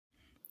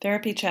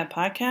Therapy Chat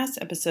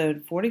Podcast,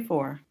 episode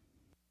 44.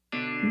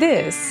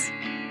 This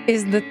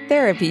is the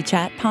Therapy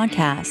Chat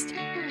Podcast.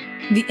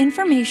 The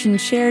information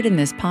shared in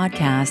this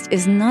podcast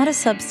is not a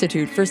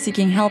substitute for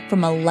seeking help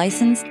from a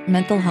licensed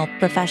mental health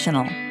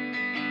professional.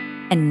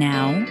 And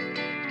now,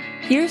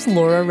 here's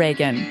Laura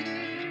Reagan,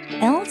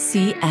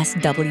 LCSWC,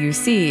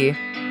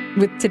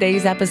 with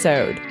today's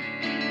episode.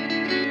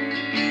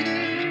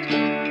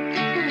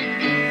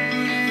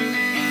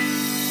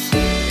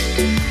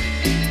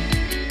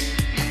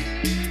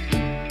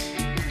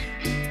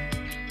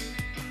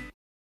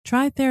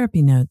 Try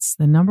Therapy Notes,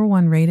 the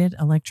 #1 rated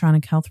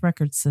electronic health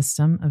record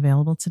system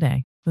available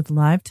today. With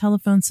live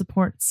telephone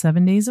support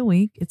 7 days a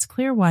week, it's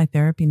clear why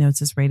Therapy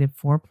Notes is rated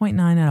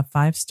 4.9 out of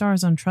 5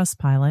 stars on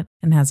Trustpilot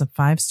and has a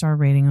 5-star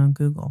rating on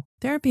Google.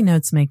 Therapy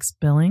Notes makes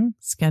billing,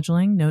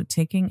 scheduling,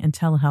 note-taking, and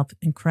telehealth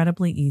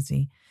incredibly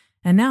easy.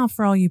 And now,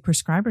 for all you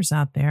prescribers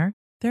out there,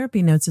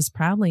 Therapy Notes is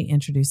proudly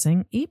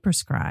introducing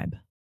ePrescribe.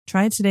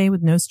 Try it today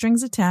with no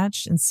strings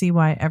attached and see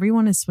why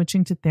everyone is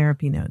switching to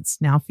Therapy Notes,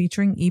 now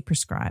featuring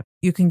ePrescribe.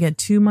 You can get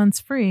 2 months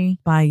free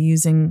by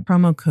using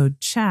promo code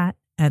CHAT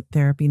at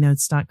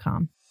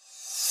therapynotes.com.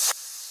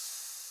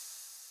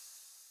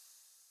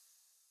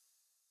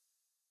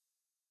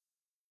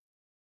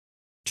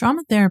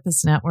 Trauma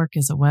Therapist Network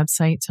is a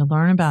website to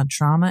learn about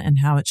trauma and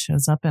how it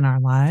shows up in our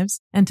lives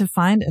and to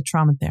find a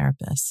trauma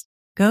therapist.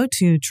 Go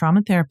to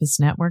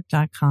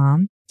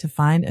traumatherapistnetwork.com to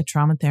find a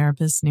trauma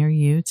therapist near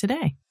you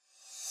today.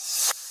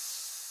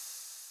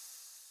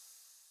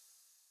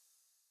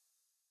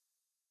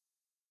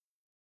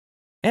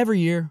 Every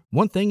year,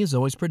 one thing is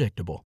always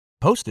predictable.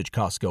 Postage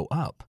costs go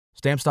up.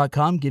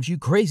 Stamps.com gives you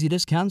crazy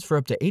discounts for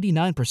up to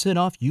 89%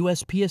 off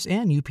USPS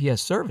and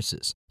UPS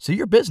services, so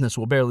your business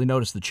will barely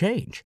notice the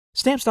change.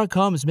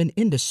 Stamps.com has been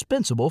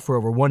indispensable for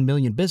over 1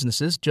 million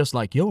businesses just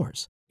like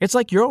yours. It's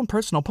like your own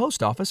personal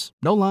post office.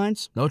 No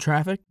lines, no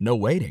traffic, no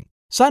waiting.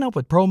 Sign up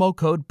with promo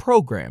code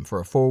PROGRAM for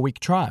a 4-week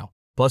trial,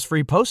 plus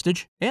free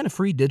postage and a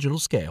free digital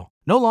scale.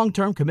 No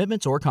long-term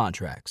commitments or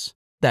contracts.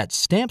 That's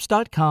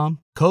Stamps.com,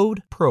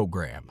 code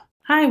PROGRAM.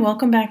 Hi,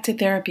 welcome back to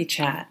Therapy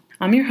Chat.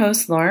 I'm your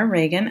host, Laura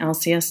Reagan,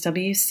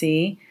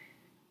 LCSWC,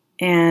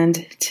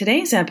 and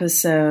today's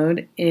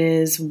episode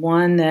is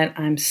one that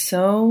I'm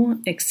so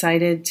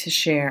excited to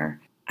share.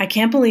 I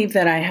can't believe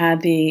that I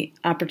had the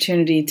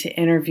opportunity to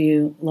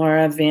interview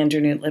Laura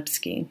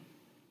Vandernoot-Lipsky.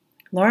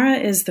 Laura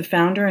is the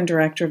founder and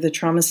director of the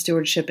Trauma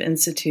Stewardship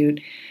Institute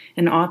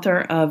and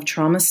author of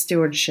Trauma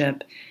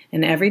Stewardship,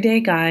 an everyday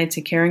guide to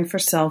caring for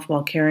self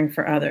while caring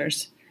for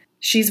others.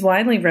 She's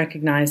widely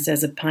recognized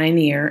as a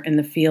pioneer in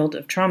the field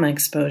of trauma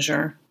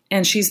exposure,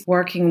 and she's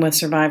working with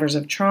survivors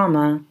of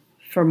trauma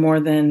for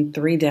more than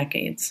 3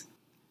 decades.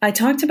 I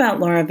talked about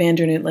Laura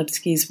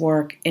Vandernoot-Lipsky's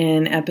work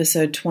in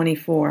episode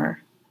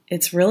 24.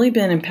 It's really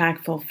been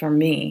impactful for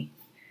me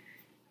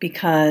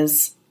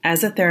because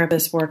as a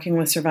therapist working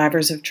with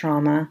survivors of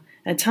trauma,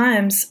 at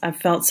times I've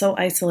felt so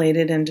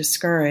isolated and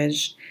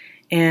discouraged.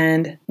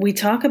 And we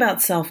talk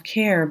about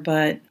self-care,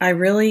 but I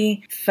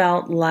really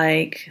felt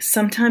like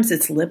sometimes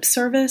it's lip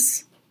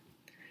service.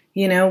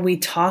 You know, we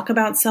talk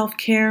about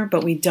self-care,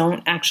 but we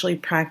don't actually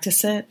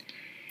practice it.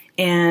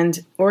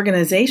 And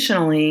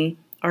organizationally,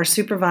 our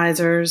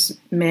supervisors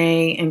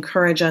may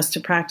encourage us to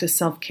practice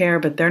self-care,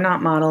 but they're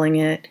not modeling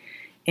it.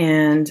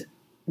 And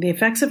the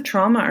effects of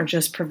trauma are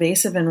just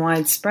pervasive and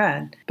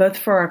widespread, both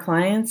for our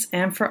clients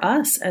and for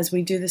us as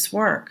we do this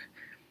work.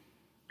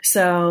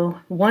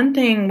 So one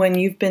thing when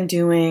you've been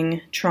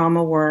doing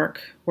trauma work,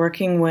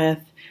 working with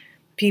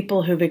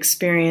people who've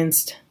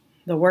experienced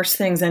the worst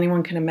things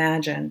anyone can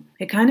imagine,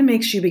 it kind of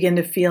makes you begin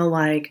to feel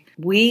like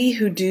we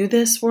who do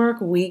this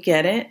work, we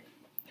get it,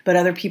 but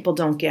other people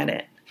don't get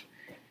it.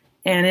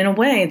 And in a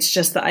way, it's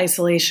just the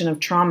isolation of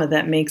trauma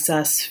that makes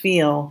us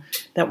feel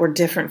that we're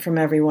different from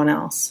everyone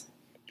else.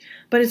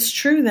 But it's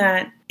true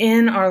that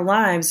in our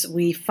lives,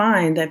 we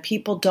find that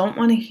people don't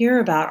want to hear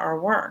about our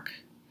work.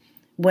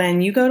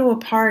 When you go to a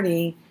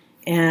party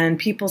and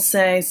people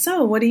say,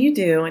 "So, what do you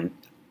do?" and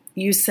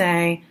you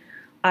say,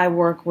 "I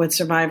work with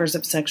survivors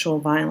of sexual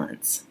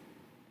violence,"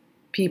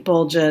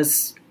 people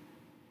just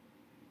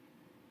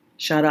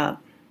shut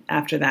up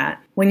after that.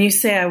 When you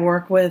say, "I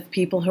work with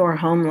people who are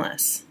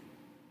homeless,"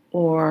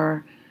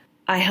 or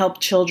 "I help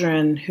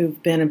children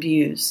who've been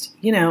abused,"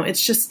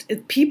 it's just,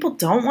 people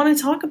don't want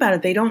to talk about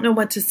it. They don't know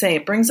what to say.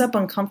 It brings up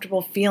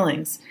uncomfortable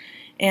feelings.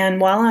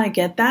 And while I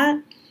get that,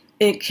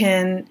 it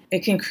can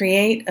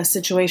create a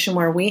situation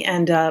where we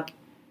end up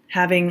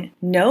having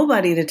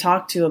nobody to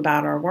talk to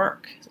about our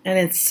work. And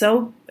it's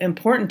so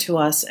important to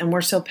us, and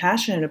we're so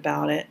passionate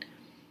about it.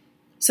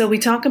 So we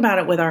talk about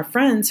it with our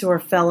friends who are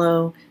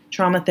fellow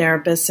trauma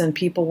therapists and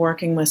people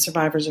working with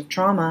survivors of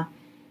trauma.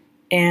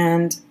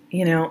 And,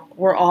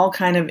 we're all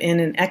kind of in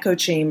an echo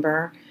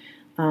chamber,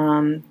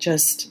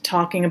 just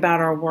talking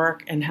about our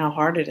work and how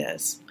hard it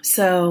is.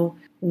 So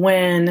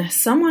when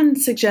someone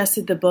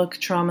suggested the book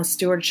Trauma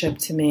Stewardship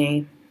to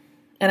me,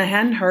 and I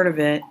hadn't heard of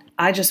it,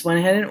 I just went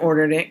ahead and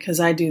ordered it because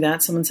I do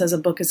that. Someone says a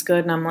book is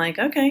good, and I'm like,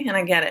 okay, and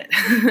I get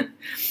it.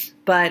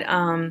 But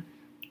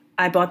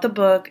I bought the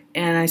book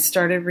and I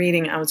started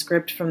reading. I was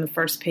gripped from the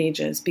first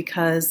pages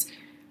because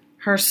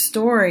her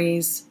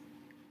stories,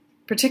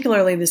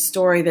 particularly the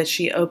story that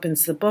she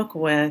opens the book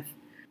with,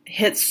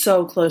 hits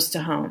so close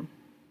to home.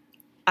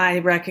 I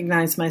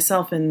recognize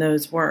myself in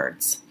those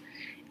words.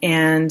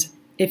 And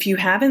if you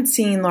haven't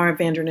seen Laura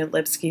Vandernoot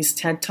Lipsky's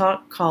TED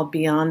Talk called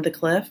Beyond the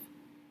Cliff,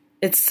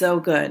 it's so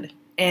good.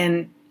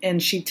 And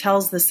she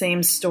tells the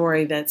same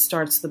story that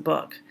starts the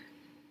book.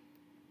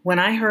 When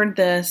I heard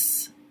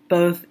this,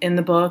 both in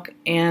the book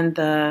and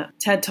the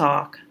TED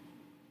Talk,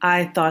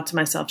 I thought to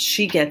myself,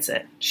 she gets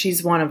it.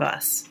 She's one of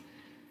us.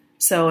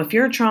 So if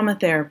you're a trauma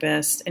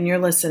therapist and you're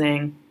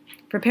listening,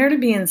 prepare to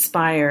be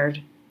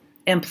inspired.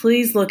 And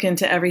please look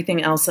into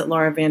everything else that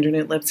Laura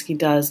Vandernoot Lipsky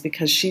does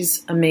because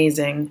she's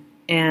amazing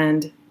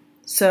and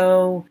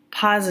so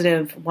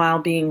positive while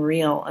being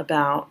real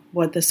about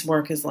what this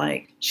work is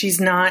like.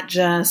 She's not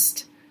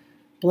just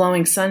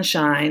blowing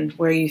sunshine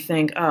where you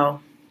think,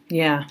 oh,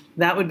 yeah,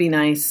 that would be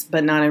nice,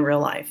 but not in real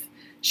life.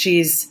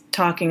 She's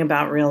talking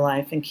about real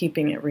life and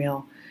keeping it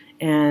real.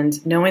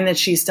 And knowing that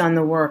she's done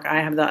the work,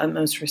 I have the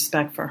utmost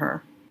respect for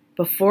her.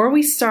 Before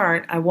we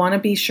start, I want to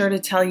be sure to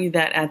tell you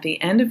that at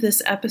the end of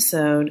this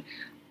episode,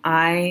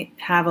 I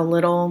have a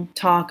little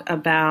talk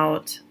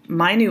about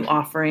my new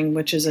offering,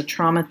 which is a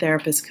trauma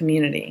therapist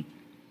community.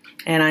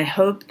 And I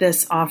hope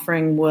this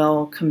offering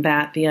will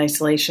combat the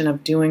isolation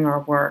of doing our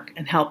work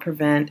and help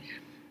prevent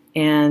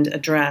and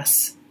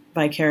address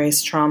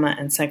vicarious trauma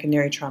and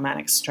secondary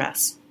traumatic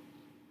stress.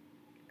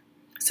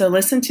 So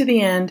listen to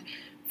the end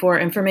for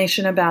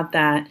information about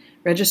that.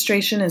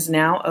 Registration is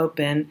now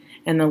open,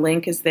 and the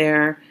link is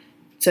there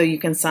so you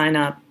can sign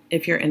up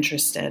if you're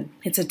interested.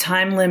 It's a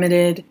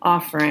time-limited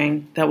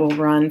offering that will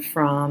run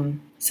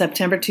from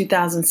September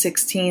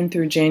 2016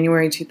 through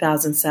January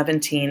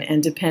 2017,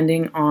 and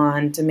depending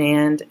on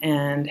demand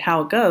and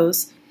how it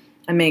goes,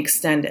 I may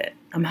extend it.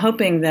 I'm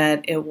hoping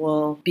that it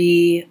will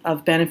be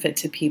of benefit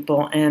to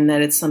people and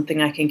that it's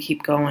something I can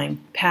keep going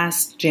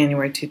past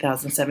January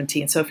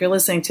 2017. So if you're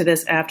listening to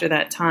this after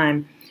that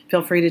time,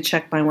 feel free to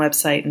check my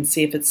website and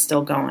see if it's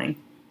still going.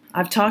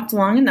 I've talked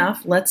long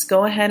enough. Let's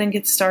go ahead and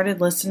get started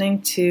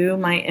listening to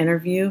my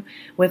interview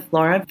with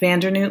Laura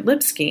Vandernoot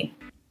Lipsky.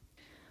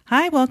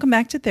 Hi, welcome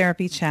back to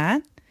Therapy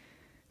Chat.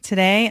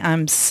 Today,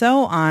 I'm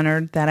so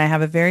honored that I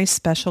have a very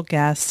special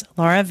guest.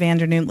 Laura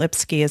Vandernoot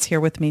Lipsky is here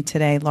with me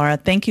today. Laura,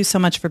 thank you so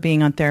much for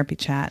being on Therapy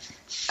Chat.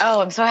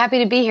 Oh, I'm so happy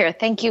to be here.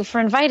 Thank you for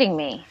inviting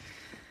me.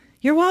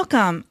 You're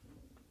welcome.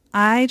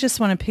 I just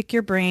want to pick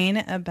your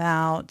brain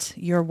about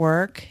your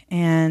work.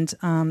 And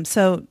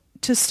so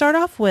to start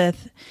off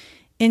with,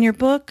 in your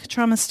book,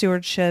 Trauma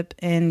Stewardship,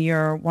 and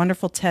your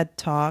wonderful TED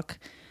Talk,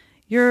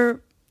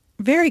 you're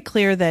very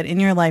clear that in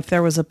your life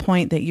there was a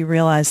point that you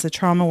realized the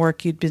trauma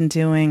work you'd been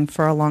doing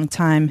for a long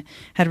time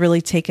had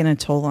really taken a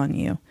toll on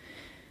you.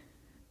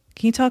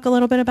 Can you talk a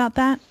little bit about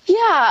that?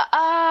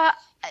 Yeah.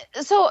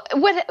 So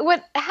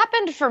what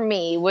happened for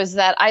me was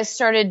that I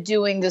started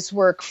doing this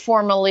work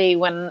formally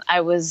when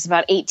I was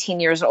about 18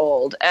 years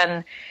old.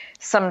 And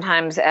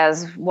sometimes,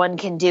 as one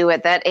can do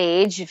at that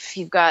age, if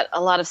you've got a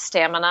lot of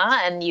stamina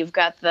and you've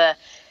got the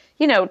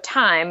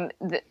time,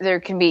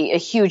 there can be a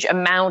huge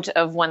amount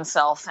of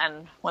oneself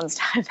and one's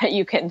time that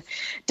you can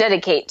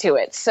dedicate to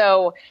it.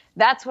 So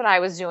that's what I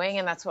was doing.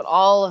 And that's what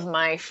all of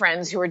my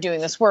friends who were doing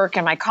this work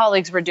and my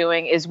colleagues were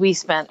doing, is we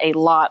spent a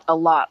lot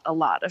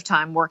of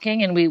time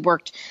working, and we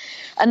worked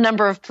a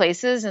number of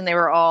places, and they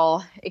were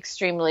all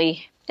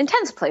extremely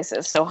intense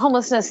places. So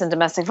homelessness and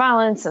domestic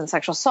violence and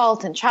sexual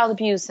assault and child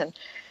abuse, and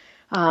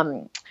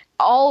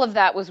all of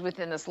that was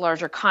within this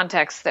larger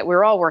context that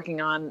we're all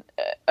working on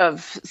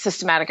of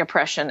systematic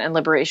oppression and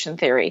liberation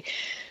theory.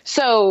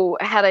 So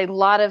had a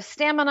lot of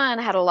stamina and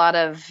had a lot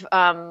of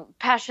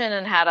passion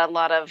and had a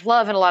lot of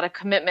love and a lot of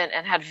commitment,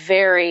 and had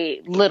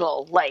very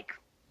little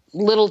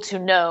to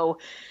no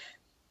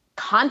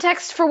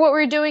context for what we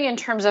were doing in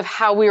terms of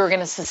how we were going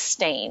to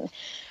sustain.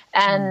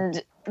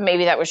 And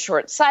maybe that was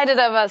short-sighted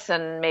of us,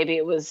 and maybe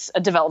it was a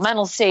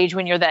developmental stage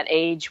when you're that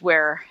age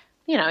where,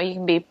 you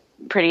can be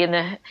pretty in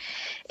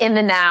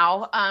the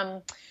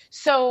now.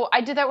 So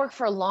I did that work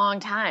for a long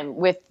time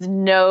with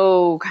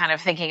no kind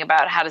of thinking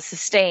about how to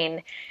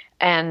sustain,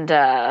 and,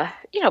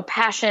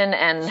 passion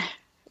and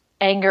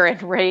anger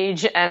and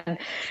rage and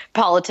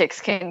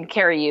politics can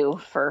carry you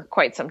for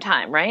quite some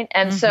time. Right.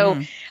 And so,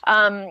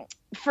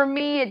 for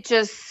me,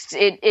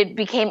 it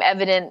became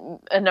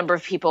evident. A number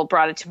of people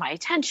brought it to my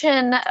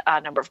attention.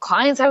 A number of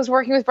clients I was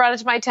working with brought it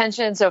to my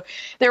attention. So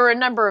there were a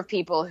number of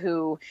people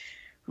who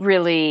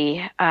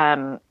really,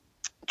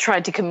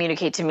 tried to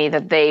communicate to me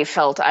that they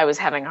felt I was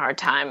having a hard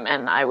time,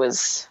 and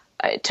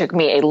it took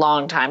me a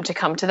long time to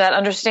come to that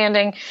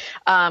understanding.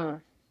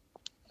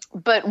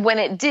 But when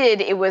it did,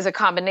 it was a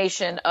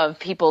combination of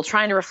people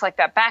trying to reflect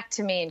that back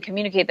to me and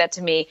communicate that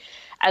to me,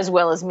 as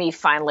well as me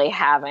finally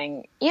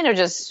having,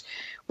 just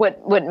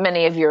what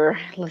many of your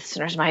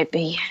listeners might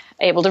be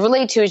able to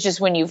relate to, is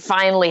just when you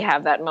finally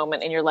have that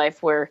moment in your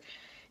life where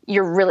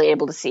you're really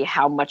able to see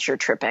how much you're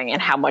tripping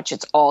and how much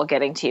it's all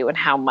getting to you and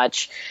how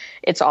much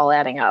it's all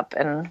adding up.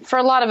 And for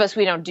a lot of us,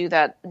 we don't do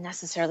that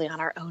necessarily on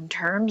our own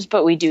terms,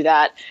 but we do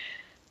that,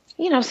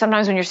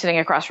 sometimes when you're sitting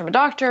across from a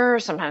doctor,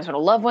 sometimes when a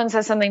loved one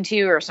says something to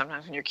you, or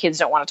sometimes when your kids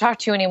don't want to talk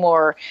to you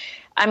anymore.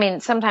 I mean,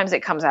 sometimes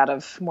it comes out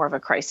of more of a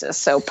crisis.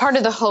 So part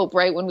of the hope,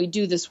 right, when we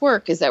do this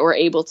work is that we're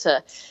able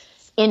to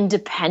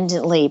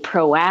independently,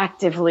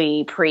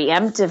 proactively,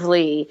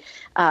 preemptively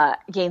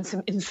gain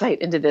some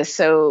insight into this.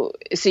 So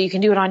you can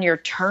do it on your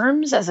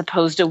terms as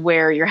opposed to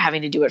where you're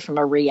having to do it from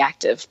a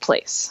reactive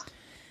place.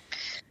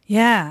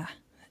 Yeah,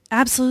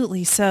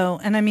 absolutely. So,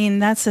 and I mean,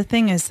 that's the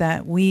thing is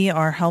that we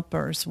are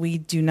helpers. We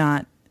do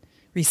not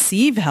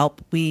receive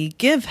help. We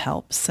give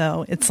help.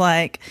 So it's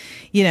like,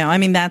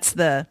 that's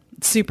the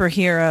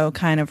superhero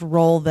kind of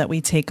role that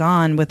we take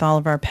on with all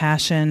of our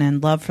passion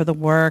and love for the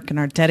work and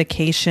our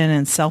dedication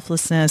and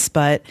selflessness.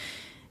 But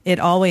it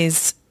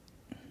always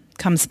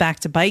comes back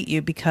to bite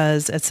you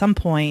because at some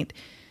point,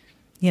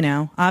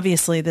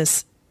 obviously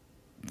this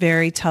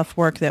very tough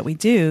work that we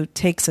do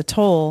takes a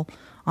toll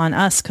on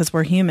us because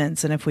we're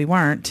humans. And if we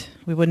weren't,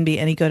 we wouldn't be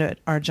any good at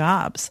our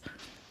jobs.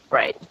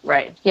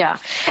 Right. Yeah.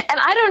 And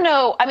I don't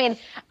know. I mean,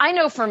 I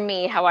know for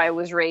me how I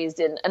was raised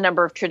in a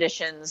number of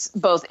traditions,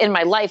 both in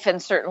my life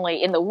and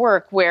certainly in the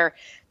work, where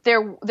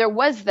there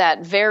was that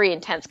very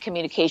intense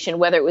communication,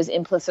 whether it was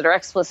implicit or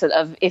explicit,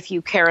 of if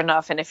you care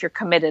enough and if you're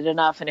committed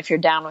enough and if you're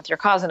down with your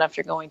cause enough,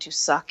 you're going to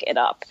suck it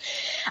up.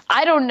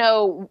 I don't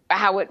know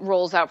how it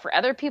rolls out for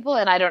other people,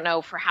 and I don't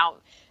know for how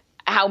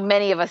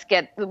many of us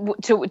get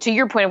to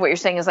your point of what you're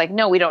saying is like,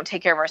 no, we don't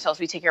take care of ourselves.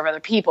 We take care of other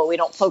people. We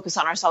don't focus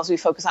on ourselves. We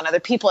focus on other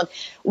people. And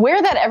where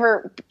that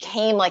ever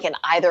became like an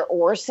either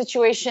or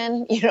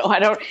situation, I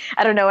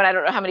don't know. And I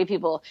don't know how many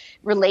people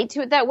relate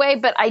to it that way,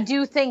 but I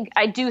do think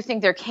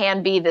there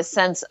can be this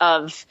sense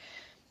of,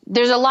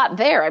 there's a lot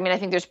there. I mean, I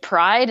think there's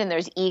pride and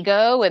there's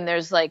ego and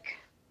there's like,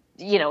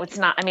 it's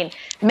not, I mean,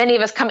 many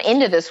of us come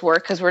into this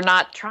work because we're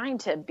not trying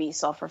to be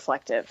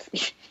self-reflective,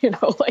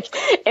 like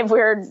if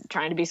we're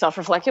trying to be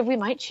self-reflective, we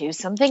might choose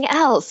something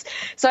else.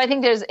 So I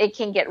think it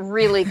can get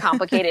really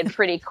complicated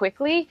pretty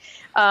quickly.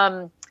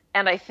 And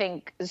I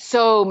think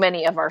so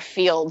many of our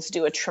fields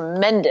do a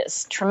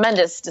tremendous,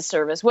 tremendous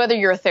disservice, whether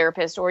you're a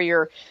therapist or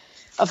you're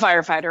a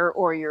firefighter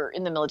or you're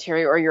in the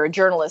military or you're a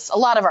journalist. A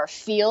lot of our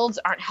fields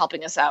aren't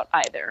helping us out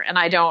either. And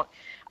I don't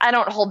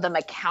hold them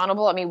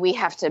accountable. I mean, we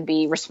have to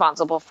be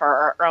responsible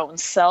for our own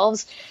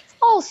selves.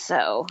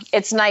 Also,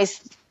 it's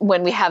nice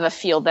when we have a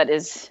field that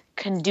is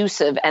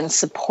conducive and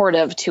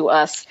supportive to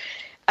us.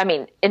 I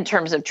mean, in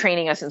terms of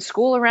training us in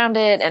school around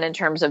it and in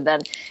terms of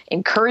then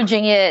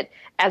encouraging it,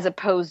 as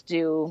opposed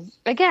to,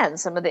 again,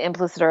 some of the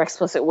implicit or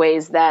explicit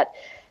ways that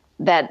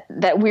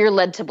we're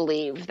led to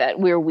believe that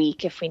we're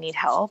weak if we need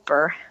help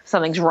or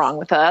something's wrong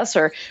with us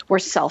or we're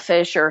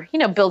selfish or,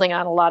 building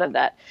on a lot of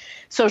that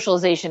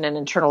socialization and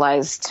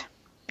internalized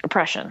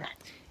oppression.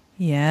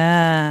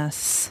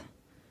 Yes.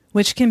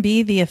 Which can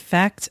be the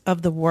effect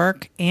of the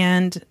work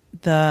and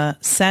the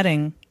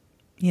setting,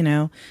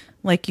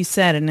 like you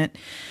said. And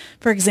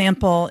for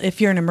example, if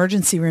you're an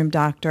emergency room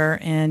doctor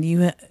and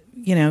you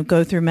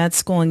go through med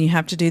school and you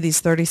have to do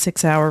these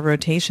 36-hour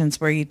rotations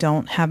where you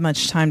don't have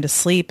much time to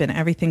sleep and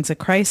everything's a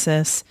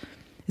crisis,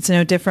 it's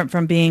no different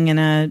from being in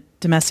a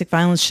domestic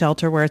violence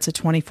shelter where it's a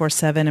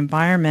 24/7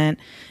 environment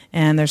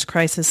and there's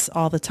crisis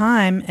all the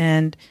time.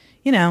 And,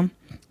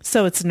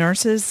 so it's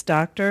nurses,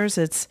 doctors,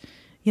 it's,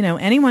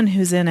 anyone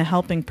who's in a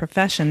helping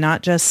profession,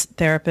 not just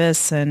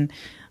therapists and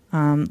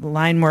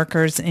line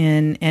workers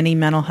in any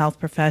mental health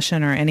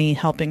profession or any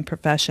helping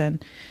profession,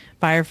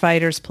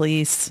 firefighters,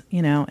 police,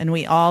 and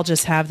we all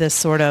just have this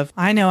sort of,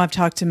 I know I've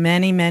talked to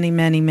many, many,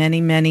 many,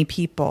 many, many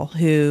people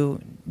who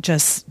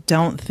just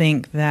don't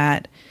think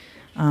that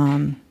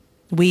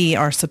we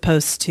are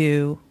supposed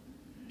to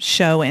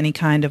show any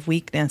kind of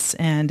weakness,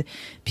 and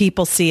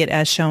people see it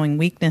as showing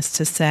weakness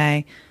to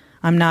say,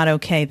 I'm not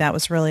okay. That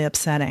was really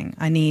upsetting.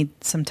 I need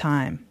some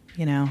time.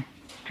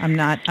 I'm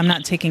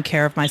not taking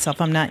care of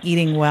myself. I'm not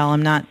eating well.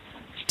 I'm not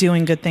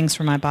doing good things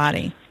for my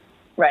body.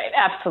 Right,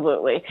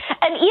 absolutely.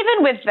 And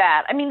even with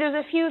that, I mean, there's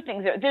a few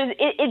things.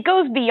 It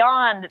goes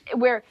beyond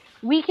where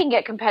we can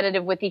get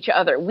competitive with each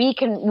other. We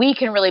can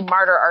really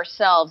martyr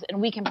ourselves,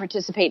 and we can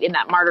participate in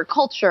that martyr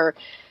culture.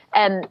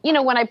 And,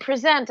 when I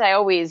present,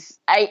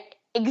 I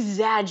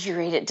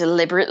exaggerate it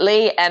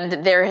deliberately,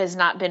 and there has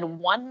not been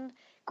one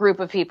group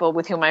of people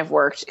with whom I've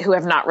worked who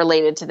have not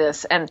related to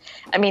this. And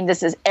I mean,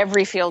 this is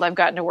every field I've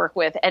gotten to work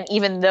with. And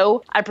even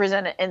though I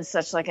present it in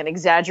such like an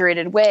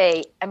exaggerated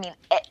way, I mean,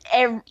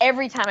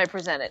 every time I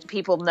present it,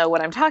 people know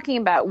what I'm talking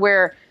about,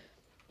 where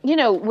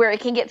it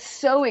can get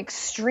so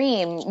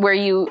extreme where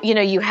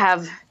you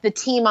have the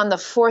team on the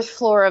 4th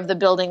floor of the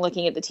building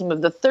looking at the team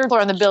of the 3rd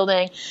floor in the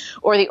building,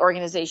 or the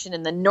organization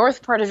in the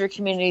north part of your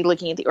community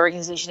looking at the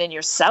organization in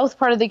your south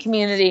part of the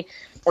community.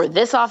 or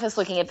this office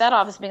looking at that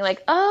office being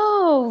like,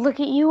 oh, look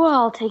at you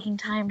all taking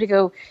time to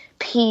go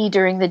pee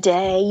during the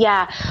day.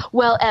 Yeah.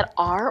 Well, at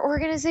our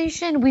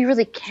organization, we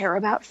really care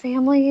about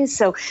families.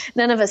 So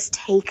none of us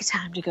take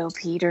time to go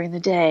pee during the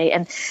day.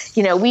 And,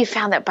 we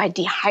found that by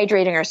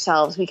dehydrating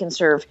ourselves, we can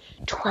serve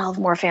 12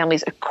 more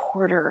families a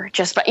quarter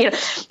just by,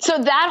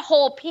 so that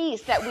whole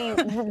piece that we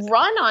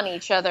run on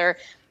each other.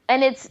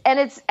 And it's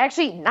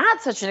actually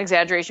not such an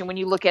exaggeration when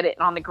you look at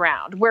it on the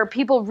ground, where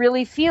people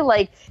really feel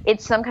like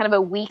it's some kind of a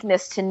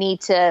weakness to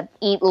need to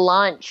eat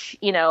lunch,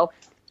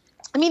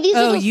 I mean, these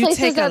are those you places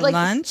take that a like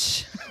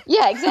lunch?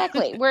 Yeah,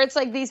 exactly. Where it's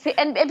like these,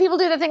 and people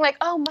do the thing like,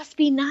 oh, must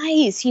be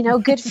nice,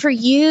 good for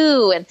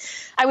you. And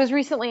I was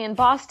recently in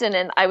Boston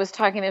and I was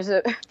talking, there's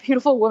a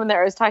beautiful woman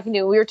there I was talking to,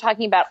 and we were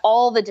talking about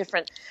all the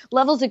different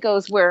levels it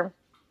goes where,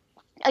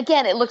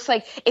 again, it looks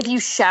like if you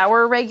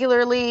shower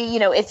regularly,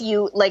 if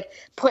you like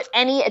put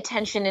any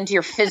attention into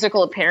your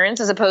physical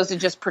appearance as opposed to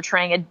just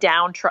portraying a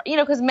downtrodden,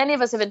 because many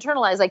of us have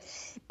internalized, like,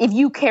 if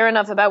you care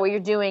enough about what you're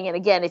doing, and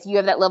again, if you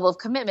have that level of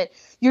commitment,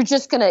 you're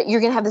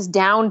gonna have this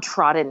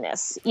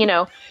downtroddenness,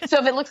 So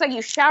if it looks like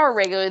you shower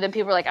regularly, then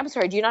people are like, I'm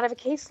sorry, do you not have a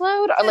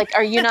caseload? Or like,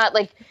 are you not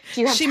like,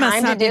 do you have she time must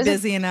to not do be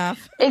this? busy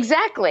enough.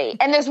 Exactly.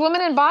 And this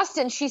woman in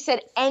Boston, she said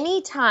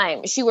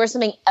anytime she wears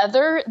something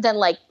other than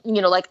like,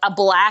 like a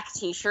black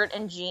t-shirt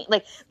and jeans,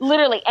 like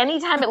literally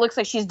anytime it looks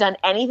like she's done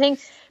anything,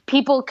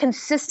 people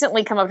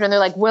consistently come up to her and they're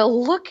like,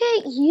 well, look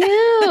at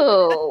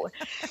you.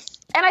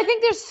 And I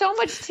think there's so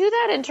much to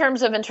that in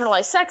terms of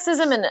internalized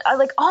sexism and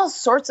like all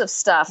sorts of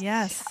stuff.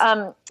 Yes.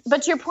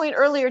 But to your point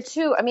earlier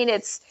too, I mean,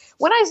 it's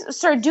when I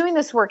started doing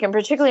this work, and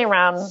particularly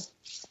around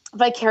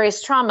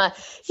vicarious trauma,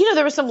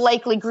 there were some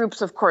likely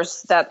groups, of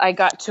course, that I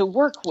got to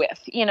work with,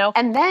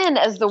 and then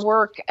as the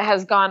work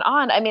has gone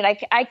on, I mean,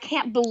 I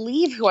can't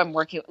believe who I'm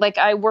working with. Like,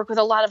 I work with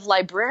a lot of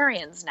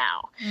librarians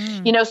now,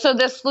 so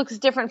this looks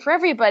different for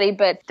everybody,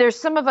 but there's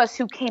some of us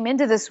who came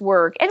into this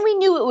work and we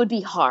knew it would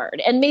be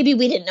hard, and maybe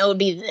we didn't know it would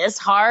be this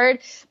hard,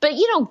 but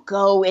you don't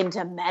go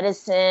into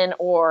medicine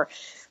or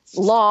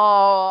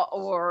law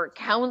or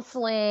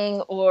counseling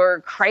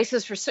or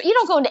crisis you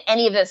don't go into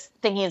any of this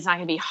thinking it's not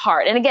going to be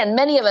hard. And again,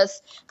 many of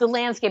us, the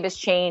landscape has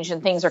changed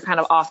and things are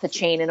kind of off the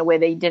chain in a way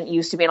they didn't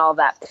used to be and all of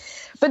that.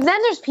 But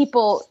then there's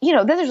people,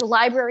 then there's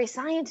library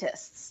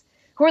scientists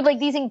who are like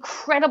these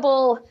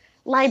incredible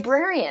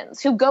librarians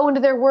who go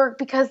into their work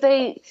because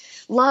they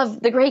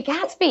love The Great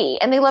Gatsby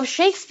and they love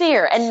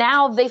Shakespeare. And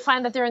now they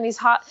find that they're in these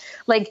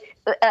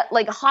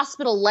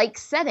hospital-like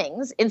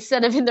settings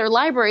instead of in their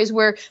libraries,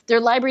 where their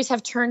libraries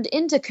have turned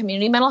into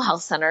community mental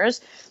health centers.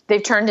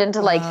 They've turned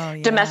into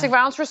domestic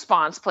violence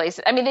response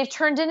places. I mean, they've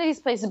turned into these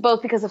places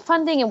both because of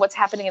funding and what's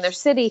happening in their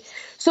city.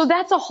 So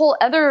that's a whole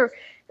other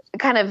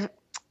kind of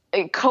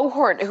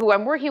cohort who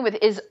I'm working with,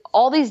 is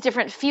all these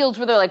different fields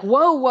where they're like,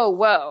 whoa, whoa,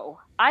 whoa.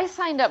 I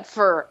signed up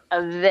for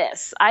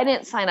this. I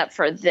didn't sign up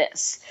for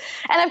this.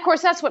 And of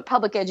course, that's what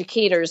public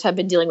educators have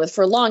been dealing with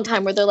for a long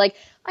time, where they're like,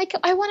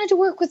 I wanted to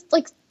work with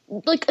like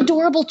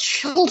adorable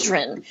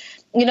children.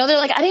 They're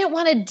like, I didn't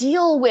want to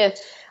deal with,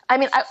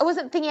 I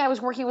wasn't thinking I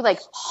was working with like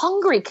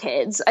hungry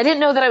kids. I didn't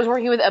know that I was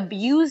working with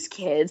abused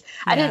kids.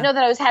 Yeah. I didn't know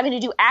that I was having to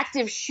do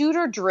active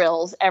shooter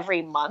drills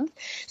every month.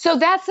 So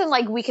that's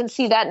we can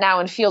see that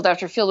now in field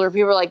after field where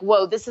people are like,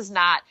 whoa, this is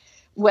not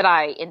what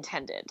I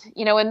intended,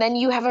 and then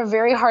you have a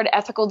very hard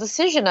ethical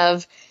decision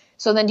of,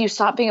 so then do you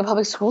stop being a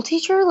public school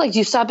teacher? Like, do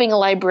you stop being a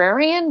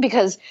librarian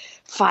because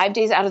 5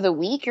 days out of the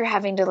week you're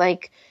having to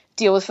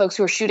deal with folks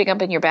who are shooting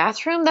up in your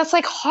bathroom? That's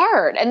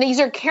hard. And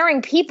these are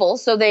caring people.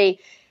 So they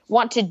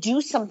want to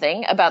do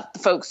something about the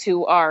folks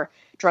who are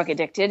drug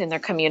addicted in their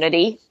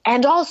community.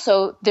 And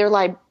also they're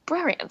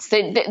librarians.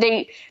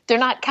 They're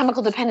not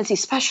chemical dependency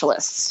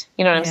specialists.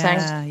 You know what I'm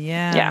saying?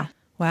 Yeah.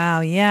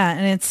 Wow. Yeah.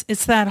 And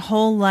it's that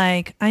whole,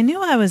 I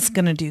knew I was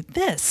going to do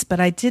this,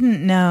 but I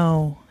didn't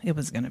know it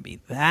was going to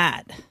be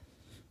that.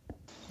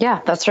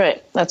 Yeah, that's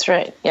right. That's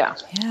right. Yeah.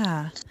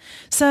 Yeah.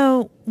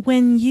 So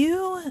when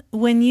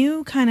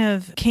you kind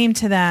of came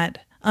to that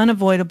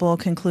unavoidable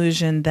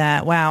conclusion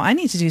that, wow, I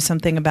need to do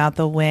something about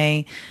the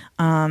way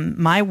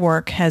my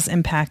work has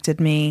impacted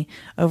me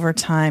over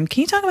time,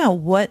 can you talk about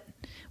what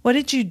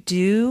did you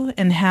do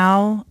and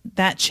how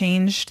that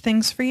changed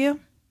things for you?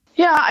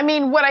 Yeah, I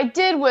mean, what I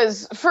did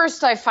was,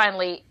 first I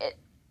finally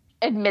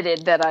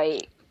admitted that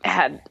I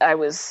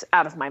was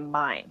out of my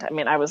mind. I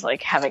mean, I was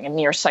having a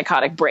near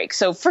psychotic break.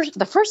 So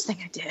the first thing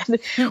I did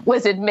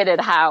was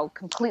admitted how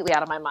completely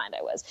out of my mind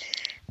I was.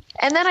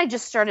 And then I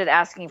just started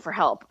asking for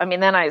help. I mean,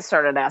 then I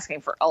started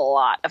asking for a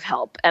lot of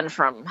help, and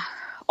from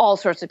all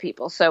sorts of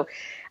people. So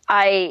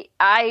I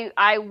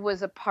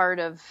was a part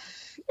of,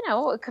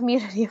 a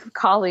community of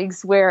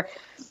colleagues where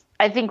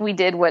I think we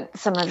did what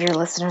some of your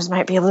listeners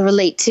might be able to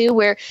relate to,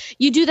 where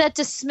you do that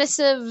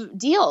dismissive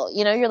deal.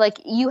 You're like,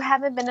 you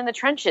haven't been in the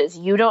trenches.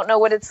 You don't know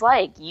what it's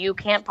like. You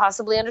can't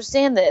possibly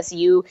understand this.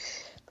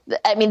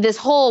 This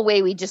whole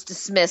way we just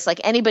dismiss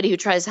anybody who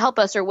tries to help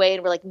us or way,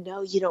 and we're like,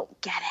 no, you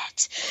don't get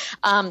it.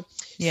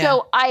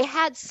 So I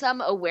had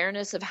some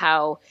awareness of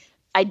how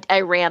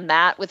I ran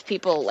that with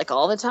people like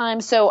all the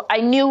time. So I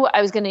knew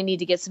I was going to need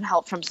to get some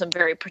help from some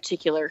very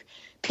particular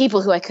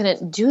people who I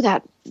couldn't do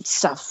that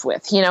stuff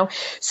with, you know?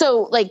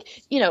 So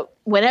like, you know,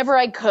 whenever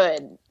I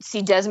could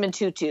see Desmond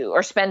Tutu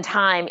or spend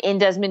time in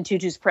Desmond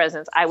Tutu's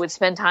presence, I would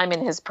spend time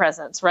in his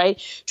presence,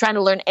 right? Trying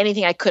to learn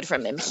anything I could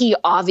from him. He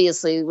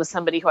obviously was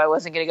somebody who I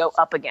wasn't going to go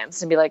up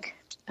against and be like,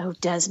 oh,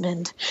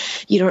 Desmond,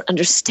 you don't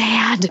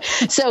understand.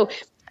 So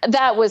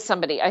that was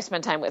somebody I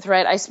spent time with,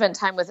 right? I spent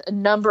time with a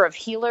number of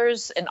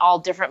healers in all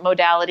different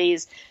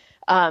modalities,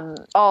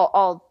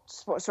 all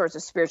sorts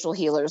of spiritual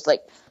healers,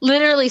 like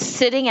literally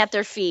sitting at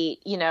their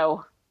feet, you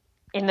know,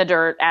 in the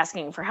dirt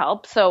asking for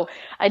help. So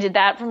I did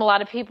that from a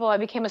lot of people. I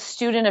became a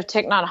student of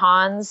Thich Nhat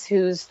Hanh's,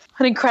 who's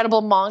an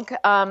incredible monk.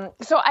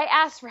 So I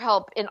asked for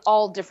help in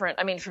all different,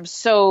 I mean, from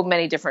so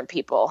many different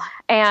people.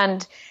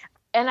 And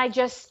I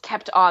just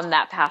kept on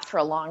that path for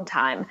a long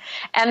time.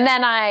 And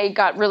then I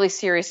got really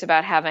serious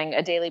about having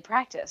a daily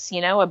practice,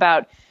 you know,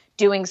 about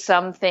doing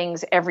some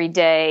things every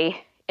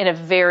day in a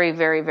very,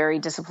 very, very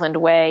disciplined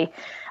way,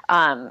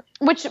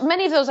 which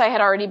many of those I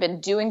had already been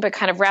doing, but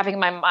kind of wrapping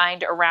my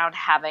mind around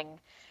having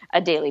a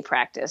daily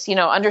practice, you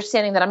know,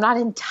 understanding that I'm not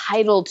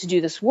entitled to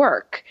do this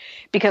work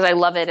because I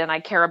love it and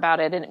I care about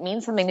it. And it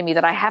means something to me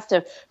that I have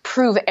to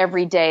prove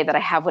every day that I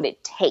have what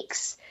it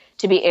takes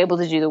to be able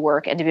to do the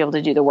work and to be able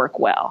to do the work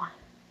well.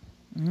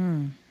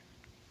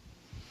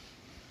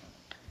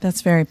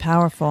 That's very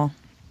powerful.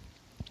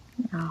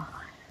 Oh.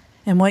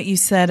 And what you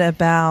said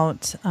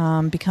about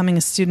becoming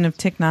a student of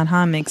Thich Nhat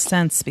Hanh makes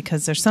sense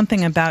because there's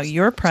something about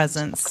your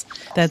presence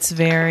that's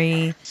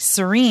very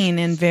serene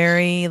and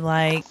very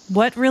like,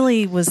 what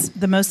really was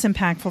the most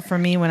impactful for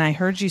me when I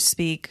heard you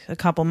speak a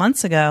couple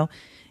months ago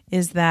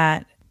is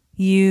that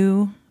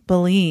you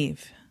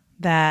believe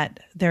that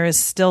there is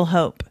still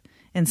hope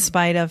in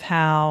spite of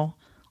how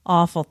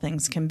awful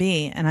things can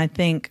be. And I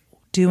think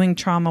doing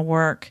trauma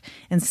work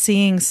and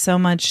seeing so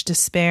much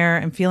despair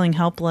and feeling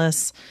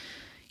helpless,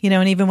 you know,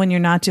 and even when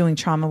you're not doing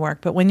trauma work,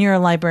 but when you're a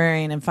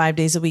librarian and 5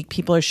 days a week,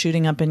 people are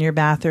shooting up in your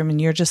bathroom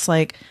and you're just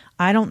like,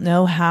 I don't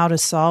know how to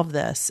solve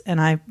this and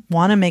I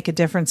want to make a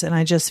difference and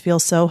I just feel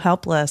so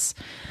helpless.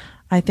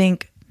 I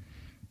think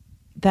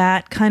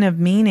that kind of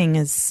meaning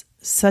is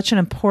such an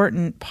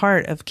important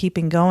part of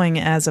keeping going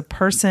as a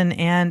person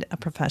and a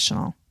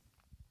professional.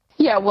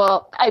 Yeah,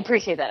 well, I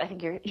appreciate that. I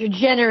think you're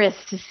generous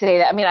to say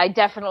that. I mean,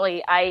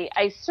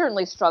 I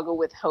certainly struggle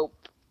with hope,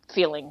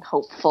 feeling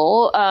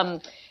hopeful.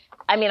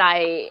 I mean,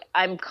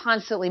 I'm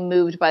constantly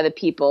moved by the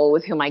people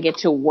with whom I get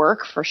to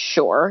work for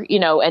sure, you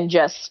know, and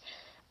just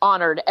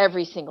honored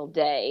every single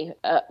day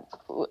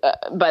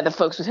by the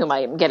folks with whom I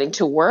am getting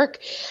to work.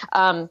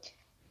 And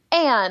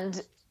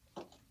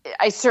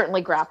I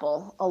certainly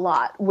grapple a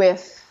lot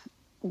with,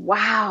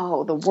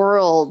 wow, the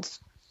world,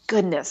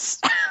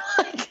 goodness.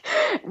 Like,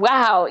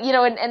 wow, you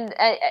know,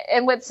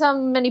 and what so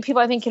many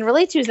people I think can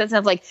relate to is that sense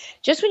of like,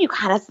 just when you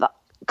kind of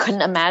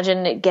couldn't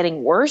imagine it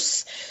getting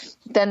worse,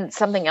 then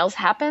something else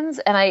happens.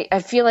 And I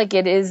feel like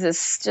it is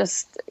this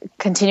just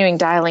continuing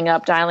dialing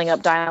up.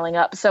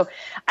 So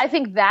I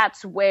think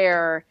that's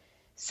where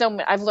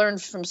I've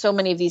learned from so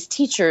many of these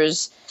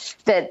teachers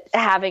that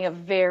having a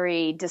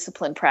very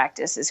disciplined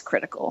practice is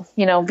critical,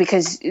 you know,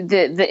 because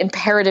the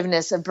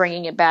imperativeness of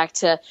bringing it back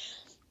to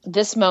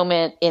this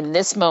moment, in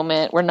this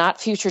moment, we're not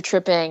future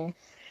tripping.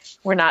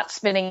 We're not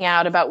spinning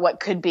out about what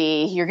could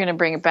be. You're going to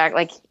bring it back.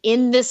 Like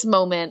in this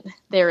moment,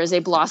 there is a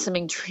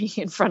blossoming tree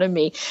in front of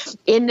me.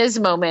 In this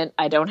moment,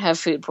 I don't have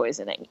food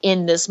poisoning.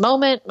 In this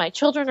moment, my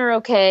children are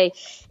okay.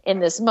 In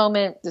this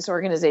moment, this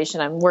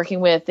organization I'm working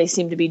with, they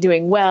seem to be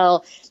doing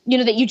well. You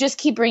know, that you just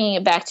keep bringing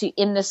it back to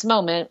in this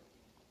moment.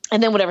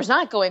 And then whatever's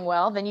not going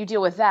well, then you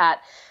deal with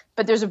that.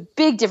 But there's a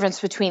big difference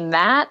between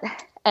that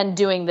and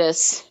doing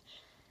this,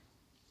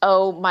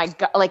 oh my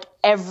God, like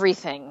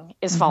everything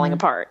is falling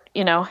apart,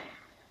 you know?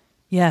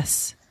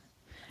 Yes.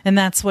 And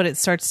that's what it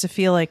starts to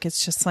feel like.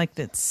 It's just like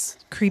it's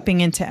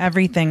creeping into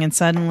everything. And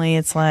suddenly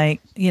it's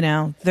like, you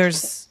know,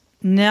 there's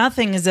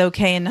nothing is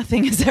okay and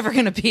nothing is ever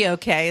going to be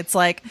okay. It's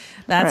like,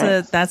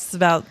 that's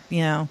about, you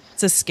know,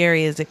 it's as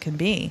scary as it can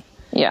be.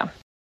 Yeah.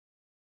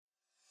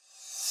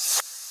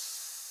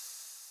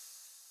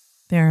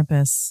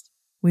 Therapists,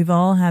 we've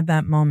all had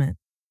that moment.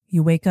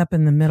 You wake up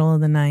in the middle of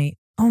the night.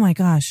 Oh my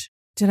gosh,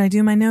 did I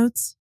do my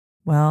notes?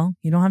 Well,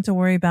 you don't have to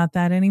worry about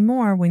that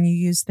anymore when you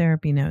use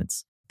Therapy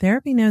Notes.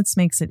 Therapy Notes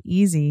makes it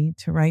easy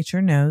to write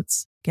your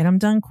notes, get them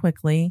done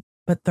quickly,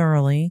 but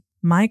thoroughly.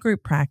 My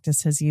group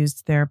practice has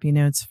used Therapy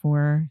Notes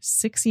for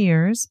 6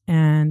 years,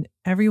 and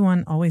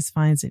everyone always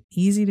finds it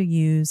easy to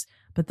use.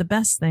 But the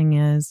best thing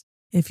is,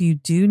 if you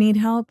do need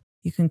help,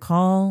 you can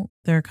call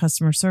their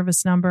customer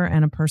service number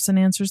and a person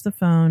answers the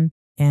phone.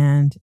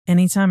 And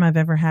anytime I've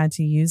ever had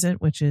to use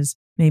it, which is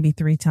maybe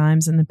 3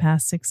 times in the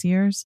past 6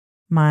 years,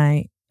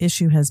 my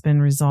issue has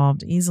been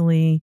resolved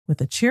easily with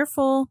a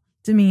cheerful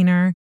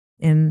demeanor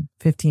in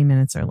 15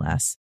 minutes or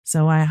less.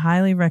 So I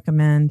highly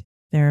recommend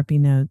Therapy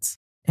Notes.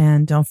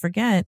 And don't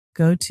forget,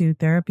 go to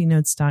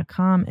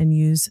therapynotes.com and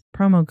use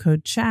promo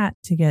code CHAT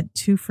to get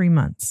 2 free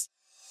months.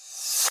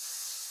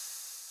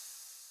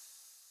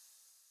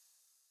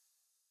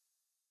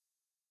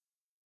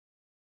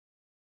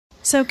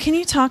 So can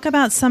you talk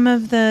about some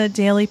of the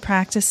daily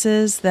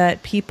practices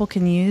that people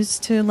can use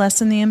to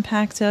lessen the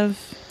impact of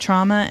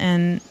trauma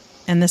and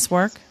this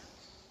work?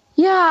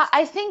 Yeah,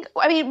 I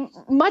mean,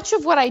 much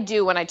of what I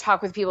do when I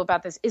talk with people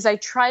about this is I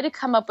try to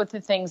come up with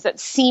the things that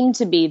seem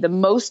to be the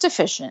most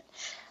efficient,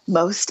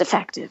 most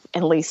effective,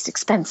 and least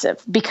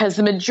expensive, because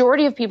the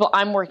majority of people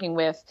I'm working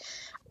with,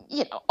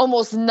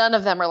 almost none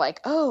of them are like,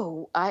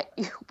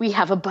 we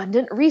have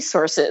abundant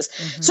resources.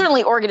 Mm-hmm.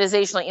 Certainly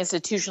organizationally,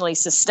 institutionally,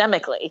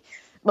 systemically,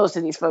 most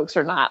of these folks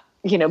are not,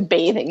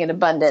 bathing in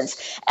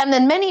abundance. And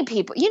then many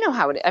people,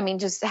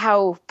 just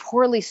how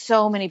poorly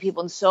so many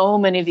people in so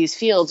many of these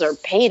fields are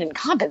paid and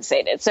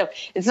compensated. So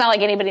it's not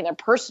like anybody in their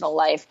personal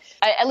life,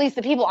 at least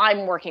the people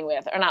I'm working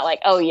with, are not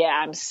like, oh yeah,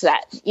 I'm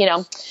set,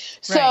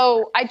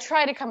 So I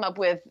try to come up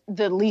with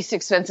the least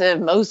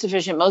expensive, most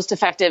efficient, most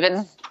effective.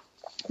 And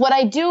what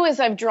I do is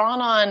I've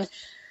drawn on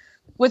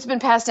what's been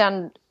passed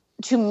down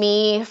to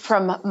me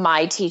from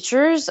my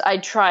teachers. I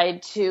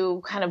tried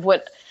to kind of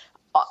what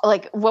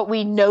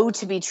we know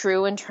to be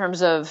true in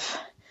terms of,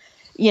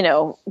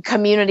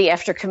 community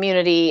after,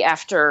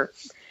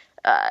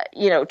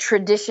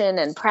 tradition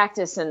and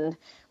practice, and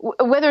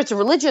whether it's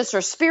religious or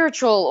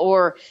spiritual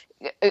or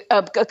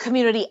a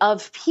community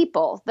of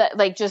people, that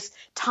like just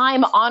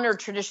time honored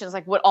traditions,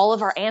 like what all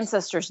of our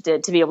ancestors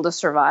did to be able to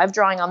survive,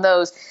 drawing on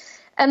those.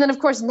 And then of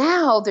course,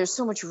 now there's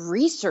so much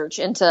research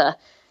into,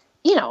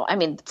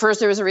 first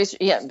there was research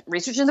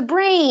in the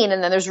brain,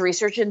 and then there's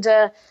research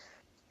into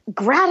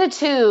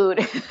gratitude.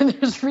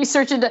 There's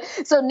research into,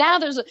 so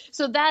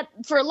that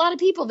for a lot of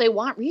people, they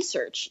want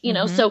research,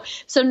 mm-hmm.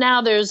 so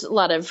now there's a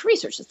lot of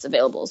research that's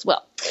available as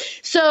well.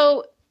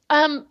 So,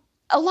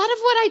 a lot of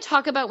what I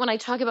talk about when I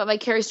talk about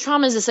vicarious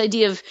trauma is this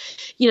idea of,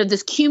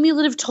 this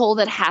cumulative toll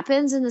that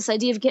happens, and this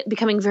idea of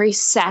becoming very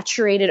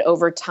saturated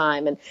over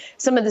time. And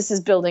some of this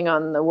is building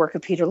on the work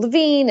of Peter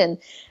Levine and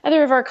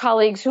other of our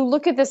colleagues who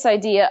look at this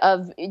idea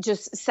of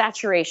just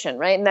saturation,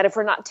 right? And that if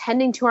we're not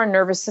tending to our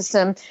nervous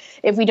system,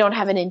 if we don't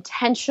have an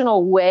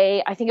intentional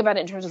way, I think about it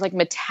in terms of like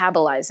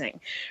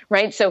metabolizing,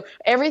 right? So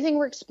everything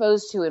we're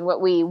exposed to and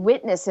what we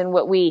witness and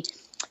what we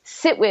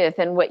sit with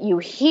and what you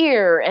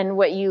hear and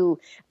what you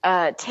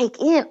take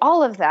in,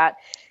 all of that,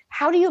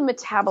 how do you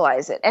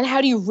metabolize it? And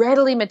how do you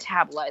readily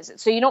metabolize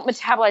it? So you don't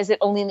metabolize it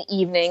only in the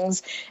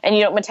evenings, and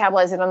you don't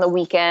metabolize it on the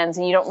weekends,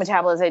 and you don't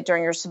metabolize it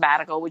during your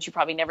sabbatical, which you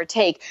probably never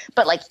take,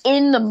 but like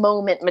in the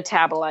moment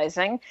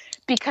metabolizing,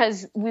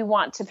 because we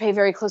want to pay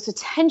very close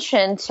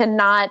attention to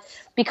not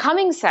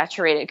becoming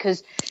saturated.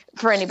 Because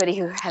for anybody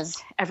who has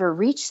ever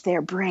reached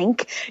their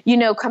brink,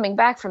 coming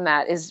back from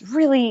that is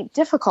really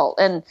difficult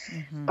and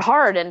mm-hmm.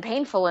 hard and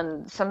painful.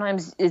 And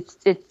sometimes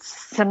it's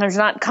sometimes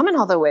not coming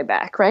all the way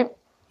back. Right.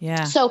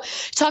 Yeah. So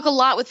talk a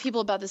lot with people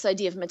about this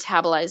idea of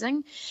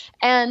metabolizing.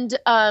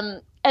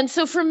 And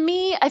so for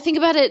me, I think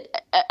about it,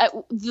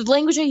 the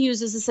language I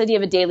use is this idea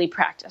of a daily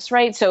practice,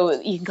 right? So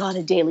you can call it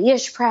a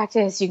daily-ish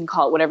practice, you can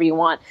call it whatever you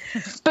want.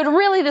 But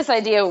really this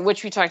idea,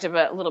 which we talked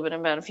about a little bit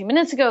about a few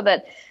minutes ago,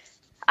 that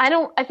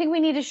I think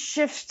we need to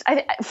shift.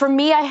 For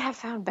me, I have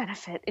found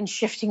benefit in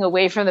shifting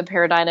away from the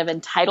paradigm of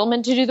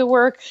entitlement to do the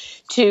work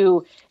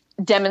to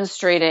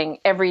demonstrating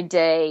every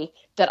day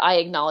that I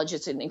acknowledge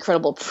it's an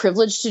incredible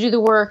privilege to do the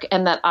work,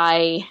 and that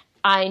I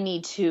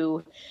need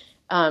to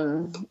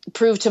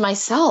prove to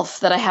myself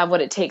that I have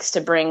what it takes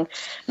to bring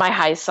my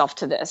highest self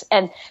to this.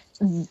 And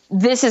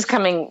this is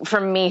coming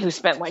from me, who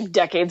spent like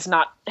decades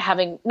not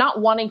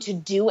wanting to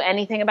do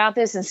anything about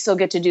this and still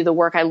get to do the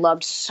work I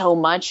loved so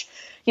much,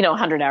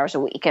 100 hours a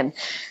week. And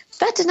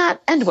that did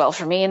not end well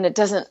for me, and it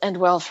doesn't end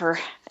well for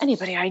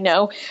anybody I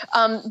know.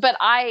 But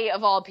I,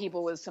 of all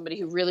people, was somebody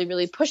who really,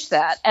 really pushed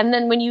that. And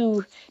then when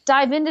you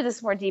dive into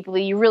this more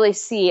deeply, you really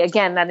see,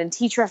 again, that in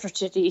teacher after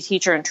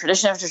teacher and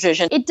tradition after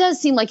tradition, it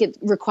does seem like it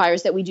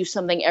requires that we do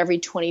something every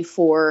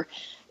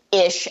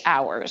 24-ish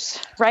hours,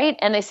 right?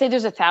 And they say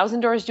there's 1,000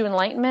 doors to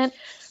enlightenment,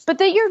 but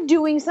that you're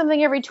doing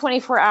something every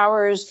 24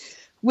 hours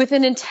with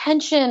an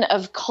intention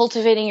of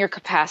cultivating your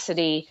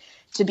capacity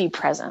to be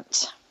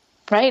present,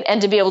 right?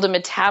 And to be able to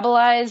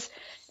metabolize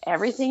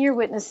everything you're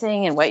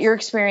witnessing and what you're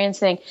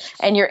experiencing,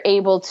 and you're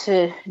able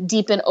to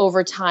deepen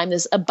over time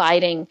this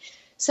abiding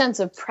sense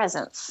of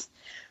presence.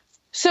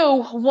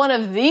 So one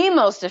of the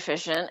most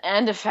efficient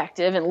and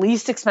effective and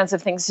least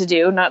expensive things to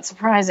do, not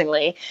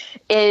surprisingly,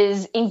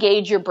 is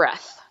engage your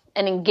breath,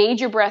 and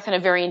engage your breath in a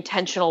very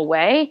intentional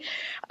way.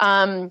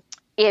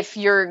 If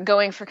you're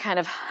going for kind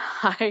of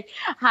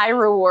high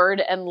reward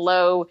and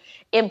low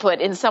input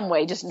in some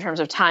way, just in terms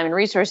of time and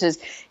resources,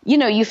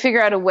 you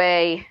figure out a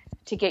way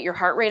to get your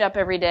heart rate up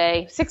every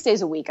day, 6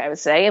 days a week, I would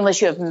say,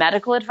 unless you have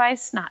medical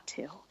advice not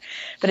to.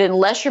 But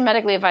unless you're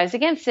medically advised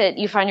against it,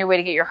 you find your way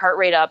to get your heart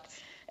rate up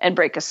and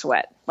break a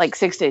sweat, like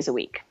 6 days a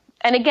week.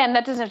 And again,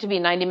 that doesn't have to be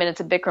 90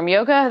 minutes of Bikram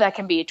yoga. That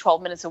can be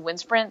 12 minutes of wind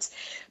sprints.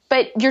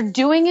 But you're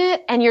doing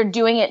it, and you're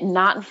doing it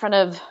not in front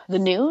of the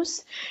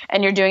news,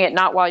 and you're doing it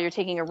not while you're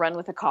taking a run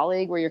with a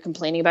colleague where you're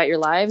complaining about your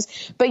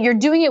lives, but you're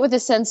doing it with a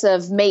sense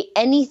of, may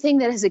anything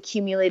that has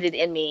accumulated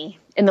in me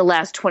in the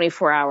last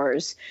 24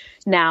 hours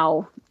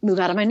now move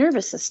out of my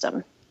nervous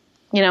system.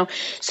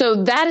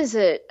 So that is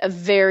a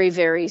very,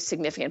 very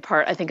significant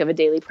part, I think, of a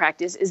daily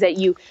practice, is that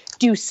you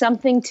do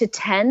something to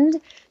tend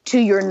to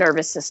your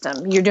nervous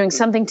system. You're doing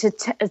something to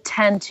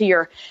tend to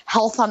your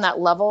health on that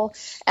level.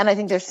 And I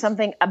think there's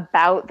something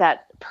about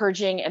that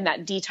purging and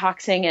that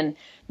detoxing and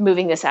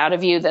moving this out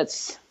of you that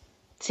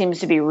seems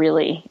to be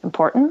really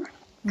important.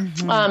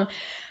 Mm-hmm.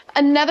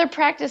 Another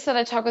practice that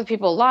I talk with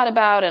people a lot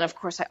about, and of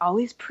course I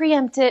always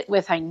preempt it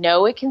with, I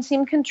know it can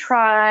seem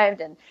contrived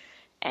and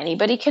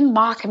anybody can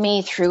mock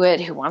me through it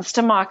who wants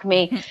to mock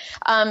me.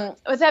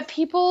 That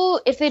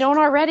people, if they don't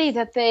already,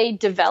 that they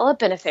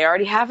develop, and if they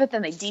already have it,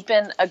 then they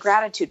deepen a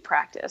gratitude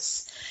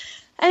practice.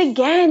 And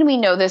again, we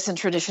know this in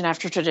tradition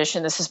after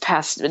tradition. This is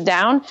passed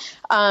down.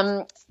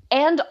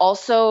 And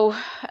also,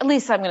 at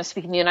least I'm going to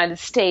speak in the United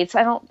States,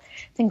 I don't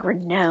think we're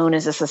known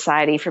as a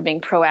society for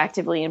being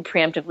proactively and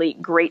preemptively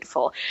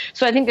grateful.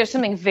 So I think there's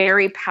something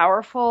very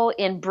powerful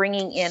in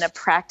bringing in a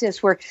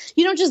practice where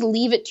you don't just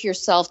leave it to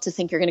yourself to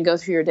think you're going to go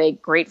through your day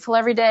grateful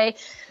every day,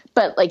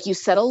 but like you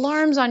set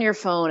alarms on your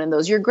phone, and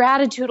those are your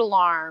gratitude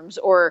alarms.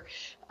 Or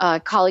a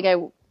colleague I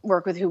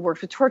work with who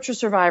worked with torture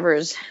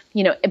survivors,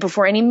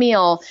 before any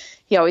meal,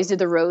 he always did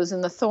the rose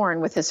and the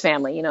thorn with his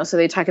family, so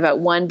they talk about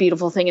one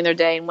beautiful thing in their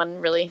day and one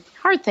really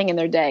hard thing in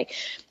their day,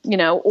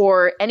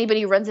 or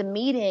anybody who runs a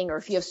meeting, or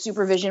if you have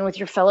supervision with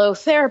your fellow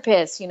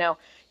therapists,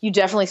 you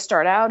definitely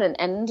start out and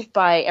end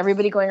by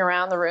everybody going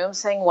around the room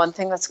saying one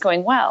thing that's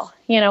going well,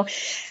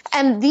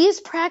 and these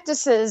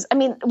practices,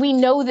 we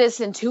know this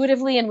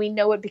intuitively, and we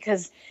know it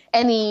because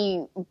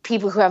any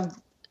people who have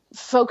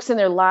folks in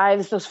their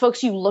lives, those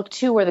folks you look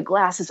to where the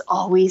glass is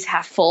always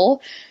half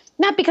full,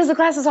 not because the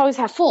glass is always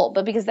half full,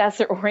 but because that's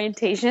their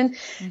orientation.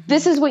 Mm-hmm.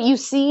 This is what you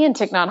see in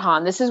Thich Nhat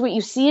Hanh. This is what you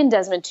see in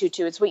Desmond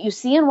Tutu. It's what you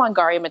see in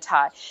Wangari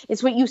Maathai.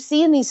 It's what you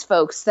see in these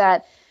folks,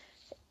 that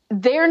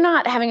they're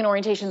not having an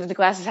orientation that the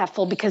glass is half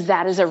full because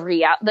that is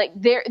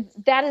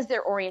that is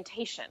their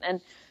orientation.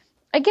 And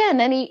again,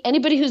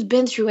 anybody who's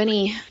been through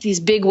these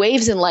big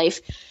waves in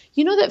life,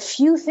 that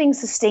few things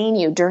sustain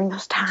you during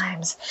those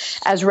times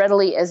as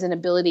readily as an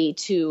ability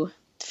to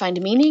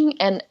find meaning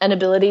and an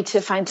ability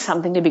to find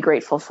something to be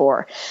grateful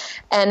for.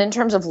 And in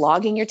terms of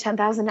logging your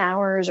 10,000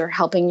 hours or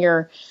helping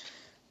your,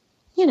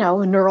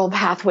 neural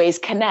pathways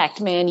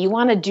connect, man, you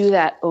want to do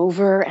that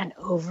over and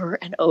over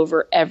and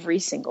over every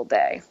single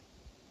day,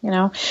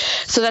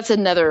 So that's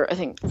another, I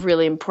think,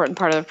 really important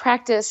part of the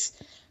practice.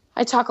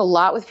 I talk a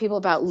lot with people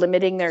about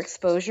limiting their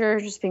exposure,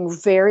 just being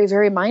very,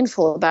 very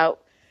mindful about.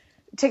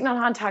 Thich Nhat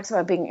Hanh talks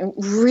about being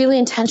really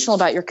intentional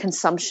about your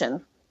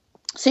consumption.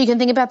 So you can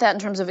think about that in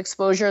terms of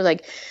exposure.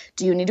 Like,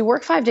 do you need to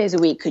work 5 days a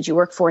week? Could you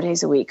work 4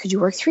 days a week? Could you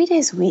work 3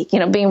 days a week?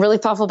 Being really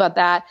thoughtful about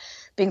that,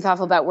 being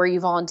thoughtful about where you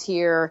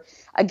volunteer.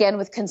 Again,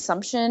 with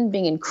consumption,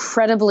 being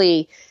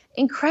incredibly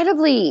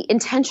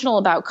intentional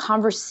about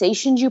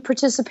conversations you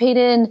participate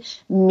in,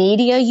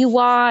 media you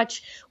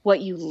watch,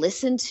 what you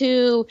listen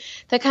to,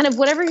 that kind of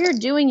whatever you're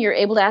doing, you're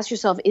able to ask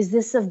yourself, is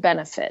this of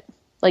benefit?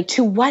 Like,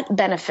 to what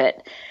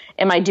benefit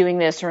am I doing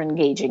this or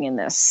engaging in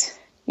this?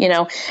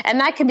 And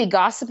that can be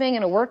gossiping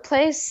in a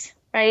workplace,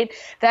 right?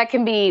 That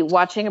can be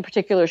watching a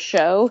particular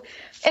show.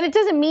 And it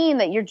doesn't mean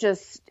that you're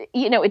just,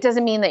 it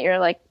doesn't mean that you're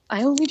like,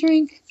 I only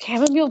drink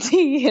chamomile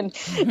tea and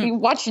you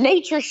watch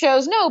nature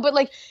shows. No, but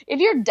like, if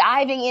you're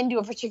diving into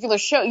a particular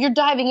show, you're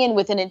diving in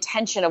with an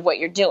intention of what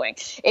you're doing.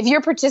 If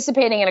you're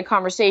participating in a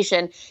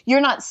conversation,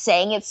 you're not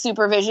saying it's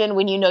supervision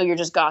when you're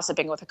just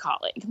gossiping with a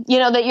colleague,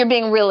 that you're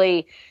being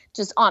really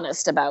just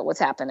honest about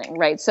what's happening,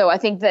 right? So I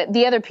think that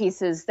the other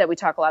pieces that we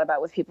talk a lot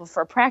about with people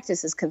for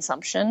practice is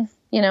consumption,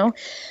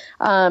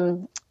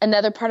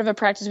 Another part of a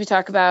practice we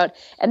talk about,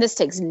 and this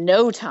takes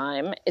no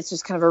time, it's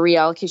just kind of a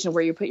reallocation of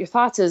where you put your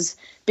thoughts, is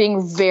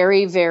being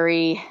very,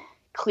 very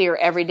clear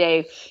every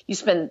day. You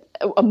spend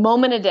a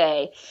moment a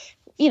day,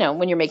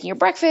 when you're making your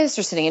breakfast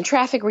or sitting in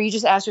traffic, where you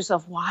just ask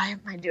yourself, why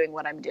am I doing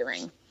what I'm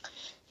doing?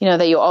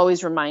 That you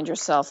always remind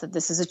yourself that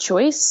this is a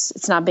choice.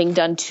 It's not being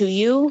done to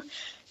you.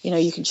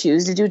 You can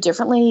choose to do it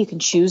differently. You can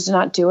choose to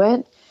not do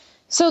it.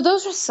 So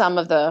those are some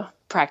of the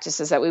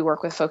practices that we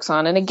work with folks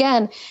on. And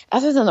again,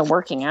 other than the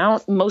working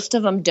out, most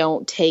of them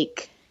don't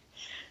take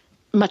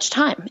much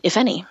time, if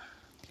any.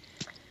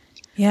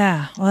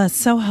 Yeah. Well, that's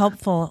so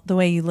helpful the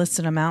way you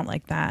listed them out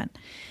like that.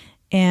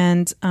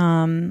 And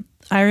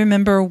I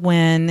remember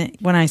when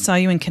I saw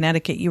you in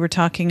Connecticut, you were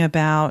talking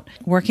about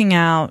working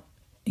out,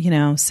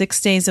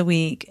 6 days a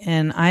week.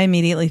 And I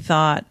immediately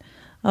thought,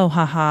 oh,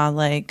 haha,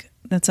 like,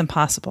 that's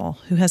impossible.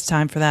 Who has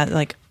time for that?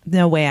 Like,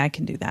 no way I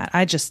can do that.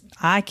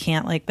 I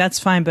can't, like, that's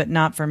fine, but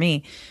not for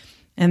me.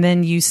 And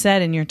then you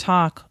said in your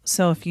talk,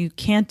 so if you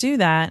can't do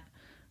that,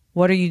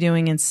 what are you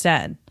doing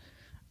instead?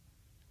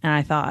 And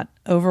I thought,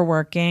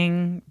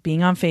 overworking,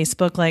 being on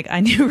Facebook, like I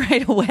knew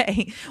right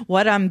away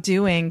what I'm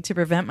doing to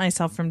prevent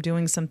myself from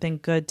doing something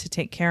good to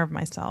take care of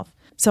myself.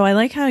 So I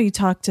like how you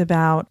talked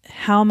about,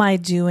 how am I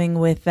doing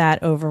with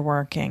that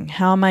overworking?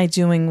 How am I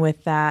doing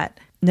with that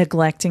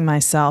neglecting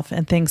myself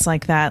and things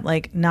like that,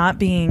 like not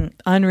being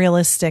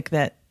unrealistic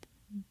that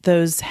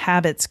those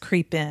habits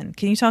creep in.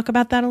 Can you talk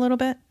about that a little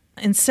bit?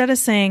 instead of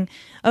saying,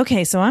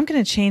 okay, so I'm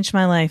going to change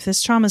my life.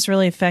 This trauma's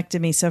really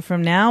affected me. So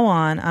from now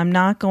on, I'm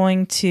not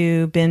going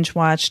to binge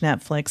watch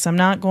Netflix. I'm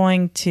not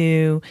going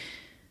to,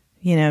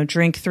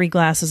 drink 3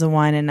 glasses of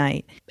wine a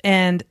night.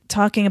 And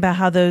talking about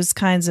how those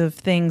kinds of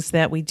things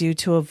that we do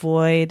to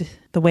avoid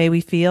the way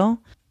we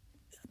feel,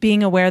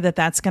 being aware that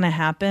that's going to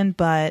happen,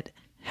 but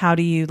how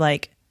do you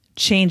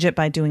change it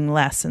by doing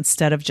less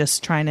instead of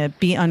just trying to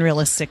be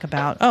unrealistic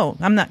about, oh,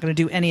 I'm not going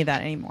to do any of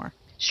that anymore.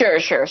 Sure.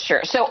 So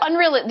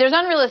there's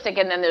unrealistic,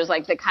 and then there's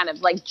the kind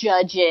of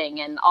judging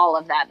and all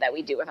of that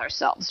we do with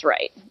ourselves,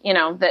 right?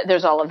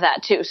 There's all of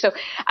that too. So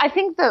I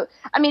think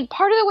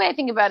part of the way I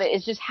think about it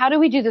is just how do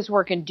we do this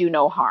work and do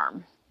no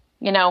harm,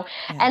 Yes.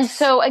 And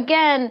so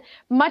again,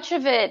 much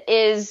of it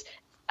is,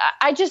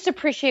 I just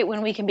appreciate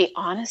when we can be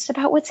honest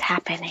about what's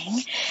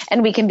happening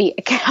and we can be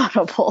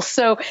accountable.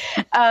 So,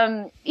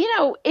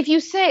 if you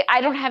say,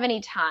 I don't have any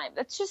time,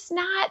 that's just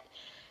not,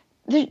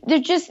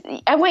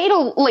 I want you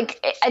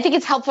to I think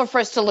it's helpful for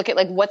us to look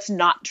at what's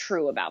not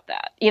true about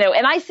that,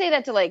 and I say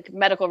that to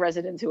medical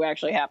residents who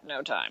actually have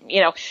no time,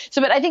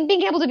 but I think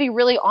being able to be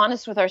really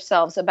honest with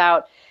ourselves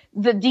about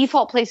the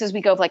default places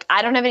we go of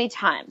I don't have any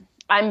time.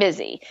 I'm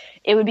busy.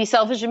 It would be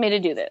selfish of me to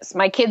do this.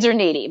 My kids are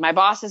needy. My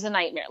boss is a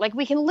nightmare.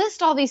 We can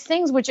list all these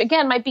things, which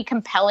again might be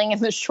compelling in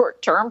the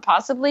short term,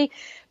 possibly.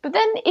 But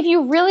then if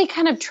you really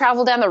kind of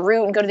travel down the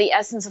route and go to the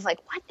essence of what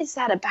is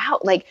that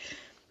about?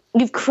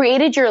 You've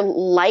created your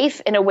life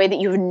in a way that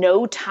you have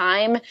no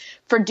time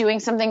for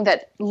doing something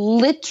that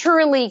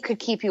literally could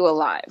keep you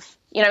alive.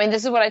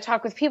 This is what I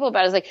talk with people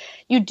about is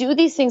you do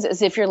these things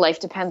as if your life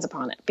depends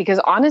upon it. Because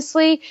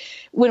honestly,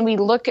 when we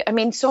look,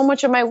 so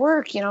much of my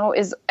work,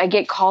 is I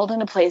get called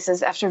into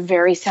places after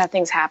very sad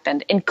things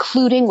happened,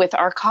 including with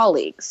our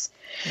colleagues.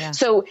 Yeah.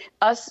 So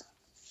us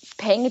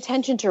paying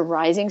attention to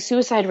rising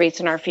suicide rates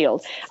in our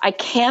field, I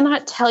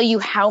cannot tell you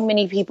how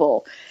many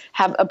people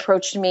have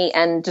approached me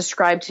and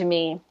described to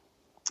me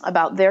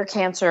about their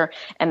cancer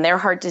and their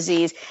heart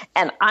disease.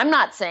 And I'm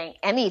not saying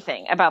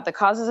anything about the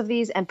causes of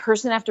these. And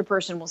person after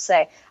person will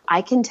say,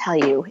 I can tell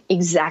you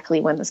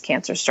exactly when this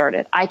cancer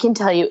started. I can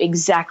tell you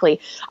exactly.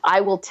 I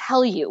will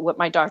tell you what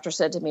my doctor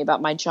said to me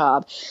about my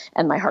job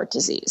and my heart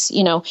disease,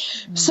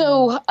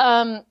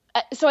 Mm.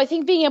 So I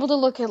think being able to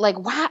look at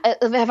wow,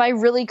 have I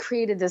really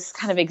created this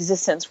kind of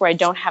existence where I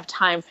don't have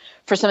time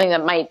for something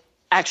that might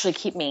actually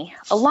keep me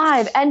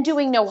alive and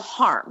doing no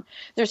harm.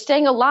 There's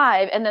staying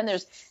alive. And then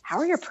there's, how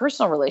are your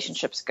personal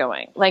relationships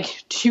going?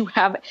 Do you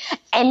have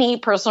any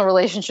personal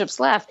relationships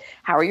left?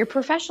 How are your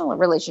professional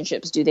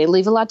relationships? Do they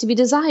leave a lot to be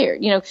desired?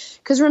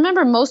 Because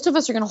remember, most of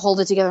us are going to hold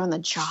it together on the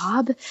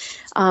job.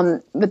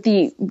 But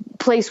the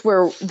place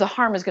where the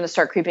harm is going to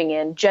start creeping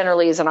in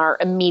generally is in our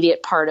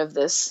immediate part of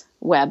this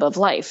web of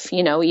life,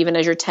 even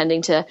as you're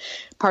tending to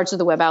parts of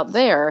the web out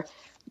there.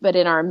 But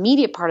in our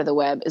immediate part of the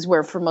web is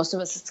where for most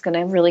of us it's going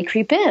to really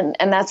creep in.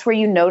 And that's where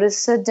you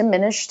notice a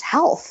diminished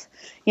health,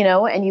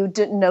 and you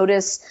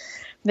notice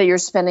that you're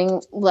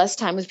spending less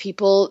time with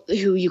people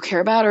who you care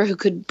about or who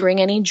could bring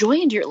any joy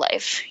into your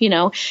life,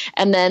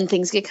 and then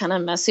things get kind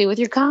of messy with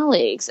your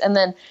colleagues. And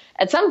then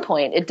at some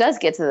point it does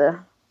get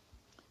to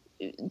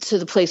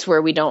the place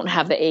where we don't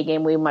have the A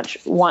game we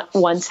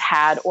once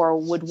had or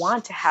would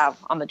want to have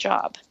on the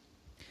job.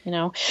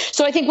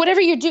 So I think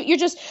whatever you do, you're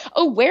just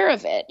aware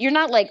of it. You're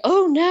not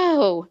oh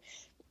no,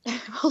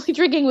 I'm only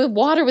drinking with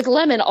water with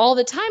lemon all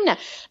the time now.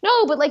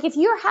 No, but if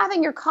you're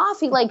having your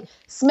coffee,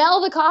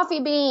 smell the coffee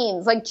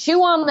beans,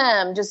 chew on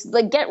them, just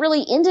get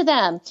really into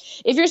them.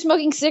 If you're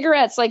smoking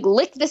cigarettes,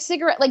 lick the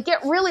cigarette,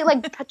 get really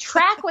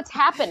track what's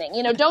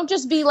happening. Don't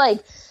just be I'm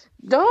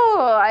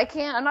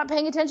not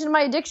paying attention to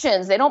my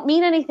addictions. They don't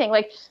mean anything.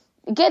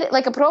 Get it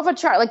a profile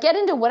chart, get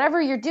into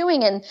whatever you're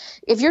doing. And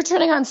if you're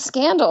turning on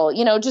Scandal,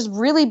 just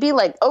really be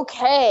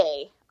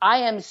okay, I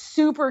am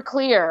super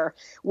clear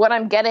what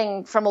I'm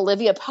getting from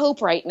Olivia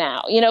Pope right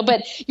now,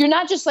 but you're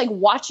not just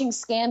watching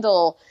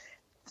Scandal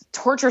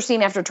torture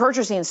scene after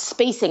torture scene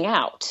spacing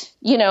out,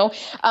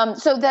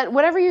 so that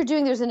whatever you're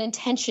doing, there's an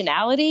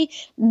intentionality,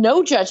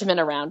 no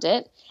judgment around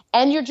it.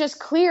 And you're just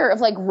clear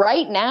of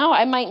right now,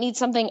 I might need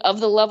something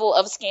of the level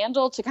of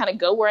Scandal to kind of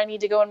go where I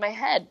need to go in my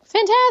head.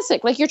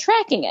 Fantastic. You're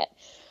tracking it,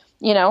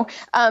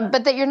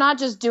 but that you're not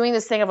just doing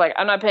this thing of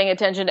I'm not paying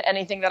attention to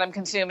anything that I'm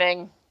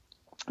consuming,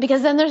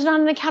 because then there's not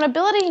an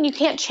accountability and you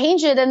can't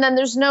change it. And then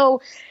there's then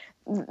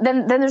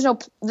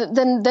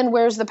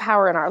where's the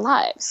power in our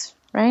lives?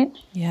 Right.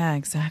 Yeah,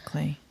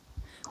 exactly.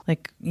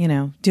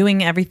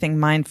 Doing everything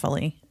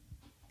mindfully,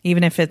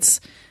 even if it's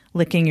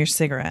licking your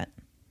cigarette.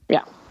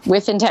 Yeah.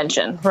 With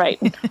intention,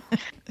 right.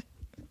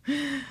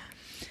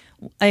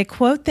 A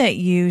quote that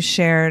you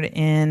shared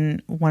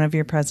in one of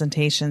your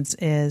presentations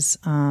is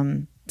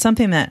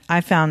something that I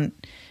found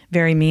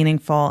very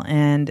meaningful.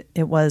 And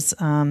it was,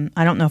 I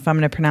don't know if I'm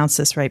going to pronounce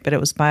this right, but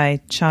it was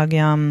by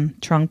Chogyam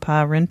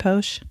Trungpa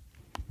Rinpoche.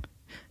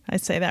 I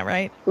say that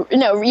right?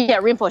 No, yeah,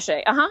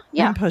 Rinpoche.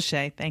 Yeah.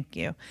 Rinpoche, thank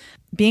you.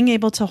 Being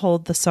able to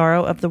hold the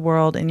sorrow of the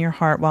world in your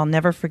heart while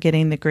never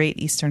forgetting the great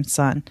Eastern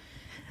sun.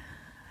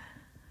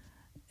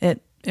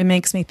 It it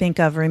makes me think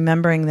of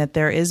remembering that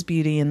there is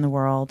beauty in the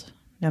world,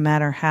 no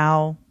matter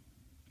how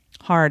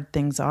hard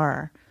things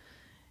are.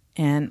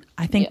 And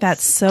I think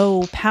that's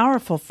so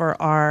powerful for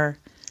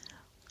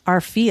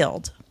our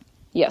field.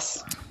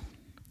 Yes.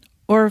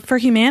 Or for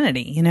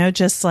humanity,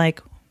 just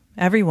like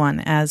everyone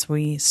as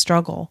we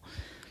struggle.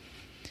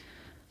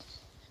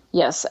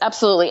 Yes,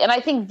 absolutely. And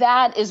I think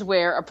that is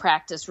where a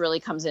practice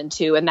really comes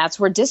into, and that's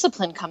where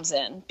discipline comes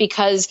in.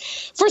 Because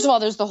first of all,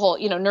 there's the whole,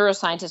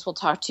 neuroscientists will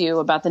talk to you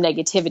about the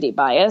negativity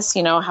bias,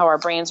 how our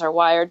brains are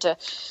wired to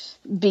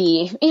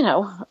be,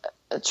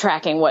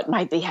 tracking what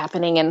might be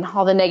happening and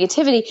all the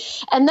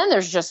negativity. And then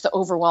there's just the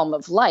overwhelm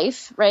of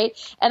life, right?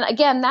 And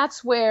again,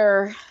 that's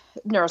where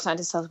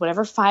neuroscientists says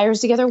whatever fires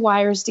together,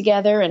 wires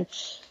together. And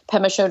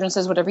Pema Chodron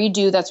says, whatever you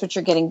do, that's what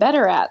you're getting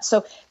better at.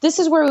 So this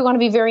is where we want to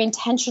be very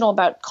intentional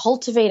about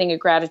cultivating a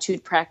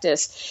gratitude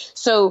practice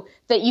so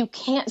that you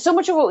can't, so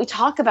much of what we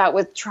talk about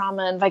with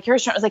trauma and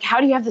vicarious trauma is like,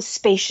 how do you have the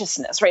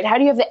spaciousness, right? How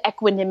do you have the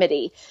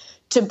equanimity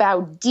to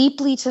bow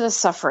deeply to the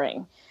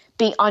suffering,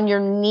 be on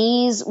your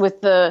knees with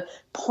the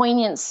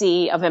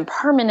poignancy of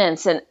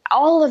impermanence and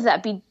all of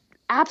that, be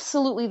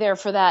absolutely there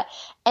for that.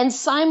 And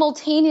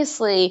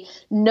simultaneously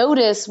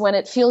notice when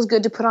it feels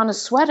good to put on a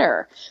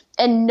sweater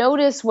and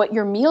notice what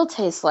your meal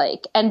tastes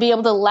like and be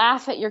able to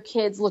laugh at your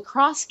kid's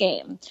lacrosse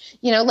game.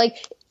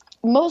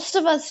 Most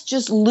of us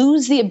just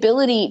lose the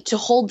ability to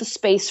hold the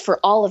space for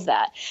all of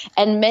that.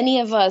 And many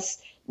of us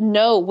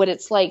know what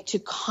it's like to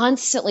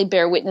constantly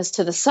bear witness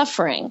to the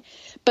suffering.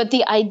 But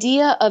the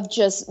idea of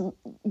just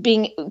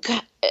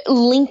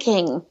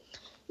linking,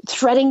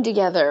 threading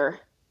together,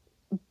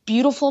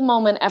 beautiful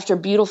moment after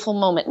beautiful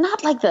moment,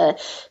 not like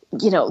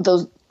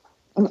those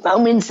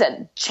moments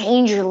that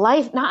change your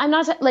life. I'm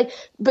not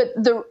but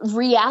the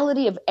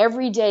reality of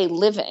everyday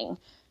living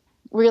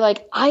where you're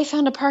like, I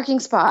found a parking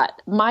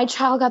spot. My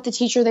child got the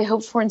teacher they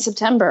hoped for in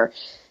September.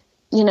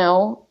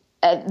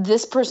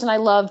 This person I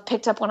love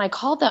picked up when I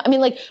called them.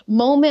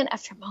 Moment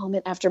after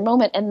moment after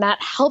moment. And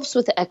that helps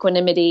with the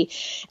equanimity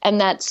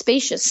and that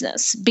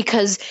spaciousness,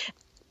 because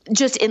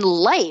just in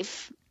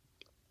life,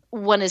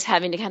 one is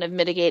having to kind of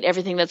mitigate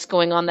everything that's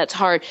going on that's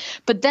hard.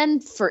 But then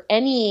for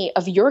any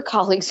of your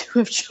colleagues who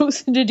have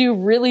chosen to do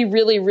really,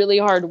 really, really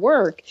hard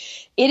work,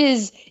 it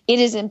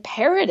is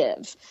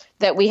imperative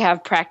that we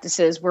have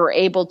practices where we're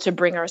able to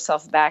bring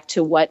ourselves back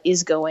to what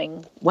is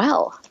going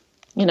well,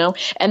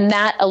 and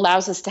that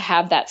allows us to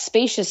have that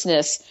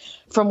spaciousness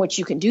from which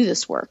you can do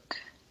this work.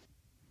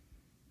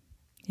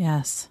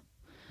 Yes.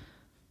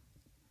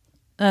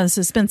 This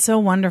has been so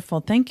wonderful.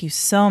 Thank you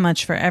so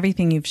much for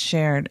everything you've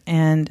shared.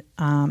 And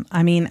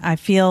I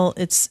feel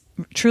it's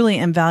truly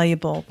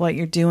invaluable what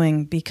you're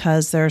doing,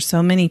 because there are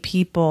so many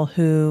people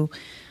who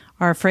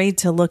are afraid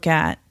to look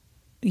at,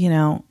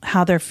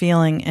 how they're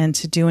feeling and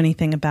to do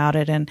anything about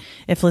it. And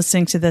if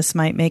listening to this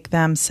might make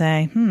them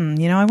say,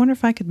 I wonder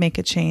if I could make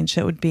a change,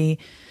 it would be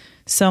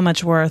so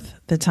much worth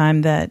the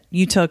time that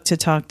you took to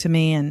talk to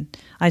me and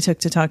I took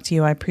to talk to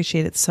you. I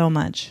appreciate it so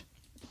much.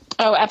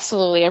 Oh,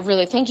 absolutely. I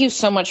really thank you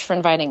so much for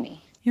inviting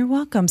me. You're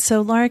welcome.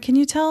 So, Laura, can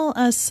you tell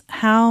us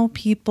how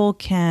people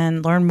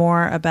can learn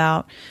more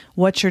about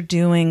what you're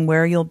doing,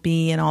 where you'll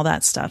be, and all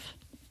that stuff?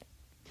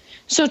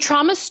 So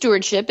Trauma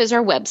Stewardship is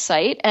our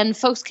website, and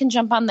folks can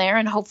jump on there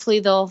and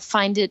hopefully they'll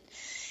find it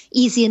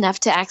easy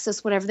enough to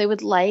access whatever they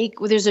would like.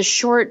 There's a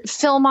short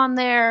film on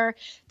there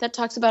that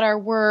talks about our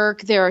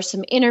work. There are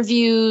some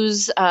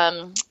interviews.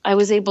 I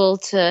was able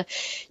to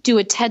do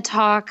a TED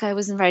Talk. I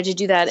was invited to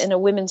do that in a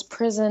women's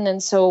prison.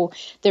 And so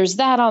there's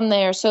that on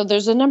there. So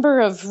there's a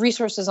number of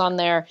resources on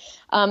there.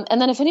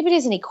 And then if anybody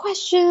has any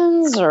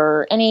questions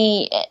or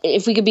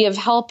if we could be of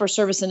help or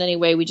service in any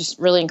way, we just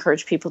really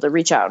encourage people to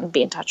reach out and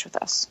be in touch with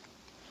us.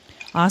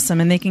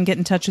 Awesome. And they can get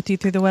in touch with you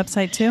through the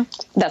website too?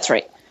 That's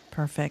right.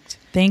 Perfect.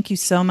 Thank you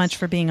so much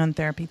for being on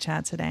Therapy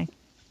Chat today.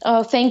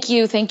 Oh, thank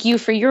you. Thank you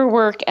for your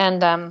work,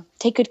 and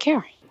take good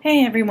care.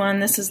 Hey, everyone.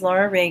 This is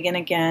Laura Reagan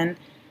again.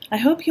 I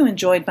hope you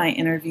enjoyed my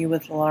interview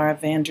with Laura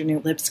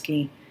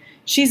Vandernoot-Lipsky.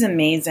 She's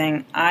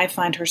amazing. I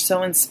find her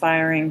so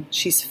inspiring.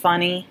 She's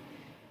funny,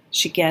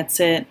 she gets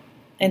it,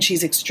 and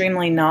she's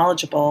extremely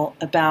knowledgeable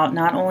about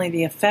not only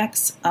the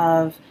effects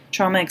of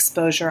trauma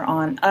exposure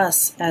on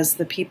us as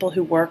the people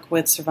who work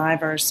with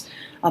survivors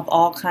of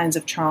all kinds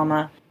of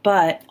trauma,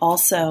 but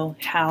also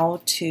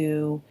how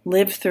to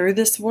live through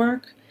this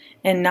work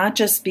and not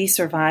just be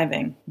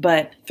surviving,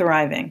 but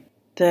thriving.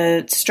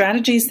 The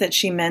strategies that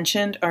she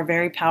mentioned are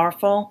very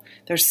powerful.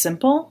 They're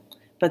simple,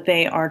 but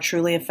they are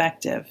truly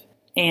effective.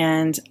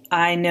 And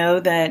I know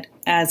that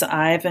as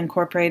I've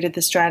incorporated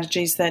the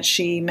strategies that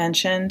she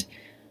mentioned,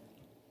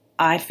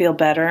 I feel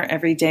better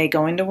every day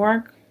going to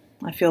work.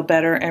 I feel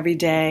better every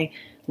day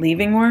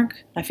leaving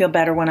work. I feel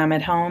better when I'm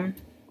at home.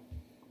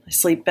 I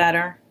sleep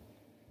better.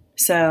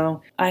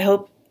 So I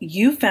hope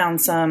you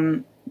found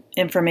some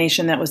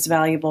information that was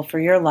valuable for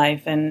your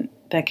life and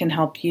that can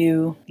help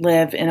you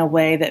live in a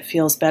way that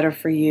feels better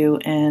for you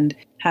and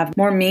have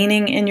more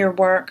meaning in your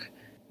work,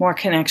 more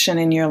connection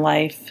in your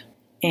life.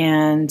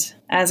 And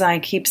as I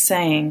keep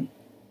saying,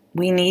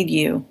 we need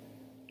you.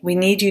 We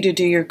need you to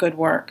do your good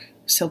work.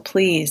 So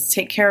please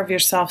take care of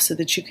yourself so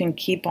that you can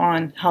keep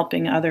on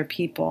helping other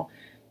people.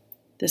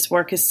 This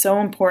work is so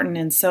important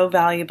and so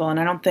valuable, and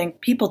I don't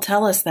think people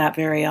tell us that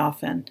very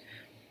often.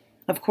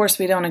 Of course,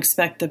 we don't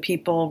expect the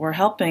people we're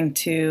helping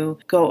to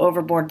go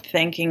overboard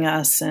thanking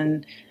us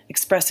and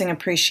expressing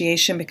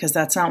appreciation, because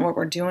that's not what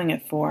we're doing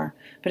it for.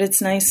 But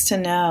it's nice to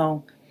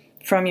know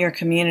from your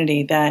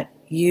community that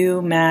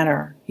you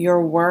matter.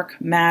 Your work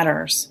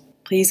matters.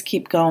 Please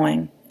keep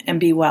going and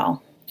be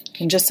well.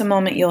 In just a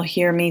moment, you'll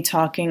hear me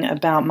talking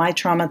about my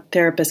trauma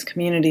therapist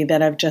community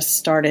that I've just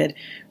started.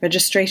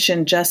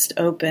 Registration just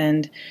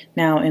opened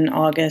now in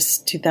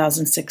August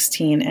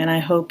 2016, and I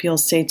hope you'll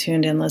stay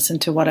tuned and listen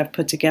to what I've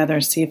put together,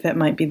 see if it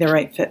might be the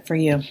right fit for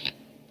you.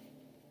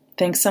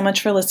 Thanks so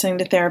much for listening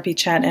to Therapy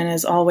Chat, and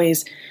as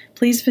always,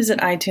 please visit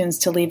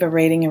iTunes to leave a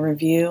rating and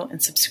review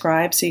and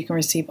subscribe so you can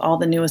receive all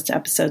the newest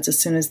episodes as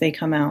soon as they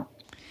come out.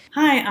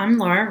 Hi, I'm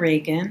Laura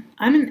Reagan.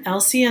 I'm an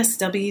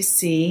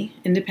LCSWC,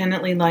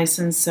 independently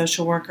licensed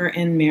social worker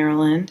in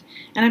Maryland,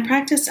 and I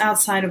practice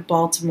outside of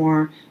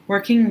Baltimore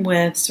working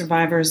with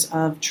survivors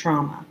of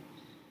trauma.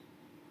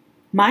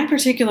 My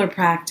particular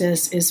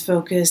practice is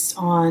focused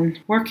on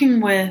working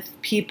with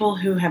people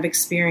who have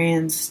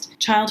experienced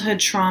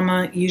childhood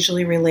trauma,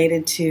 usually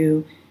related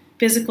to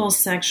physical,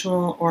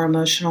 sexual, or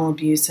emotional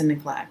abuse and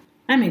neglect.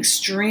 I'm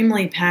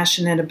extremely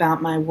passionate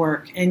about my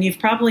work, and you've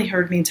probably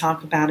heard me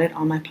talk about it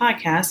on my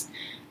podcast,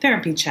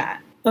 Therapy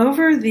Chat.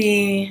 Over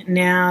the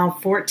now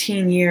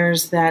 14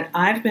 years that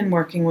I've been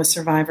working with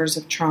survivors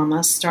of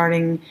trauma,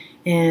 starting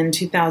in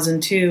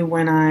 2002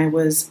 when I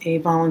was a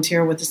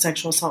volunteer with the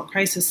Sexual Assault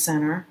Crisis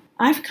Center,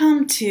 I've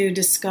come to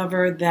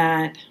discover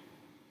that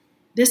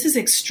this is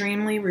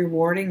extremely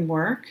rewarding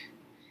work.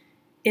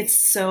 It's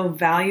so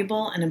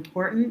valuable and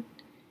important,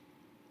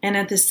 and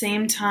at the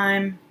same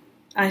time,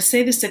 I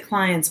say this to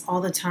clients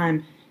all the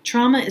time,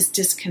 trauma is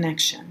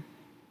disconnection.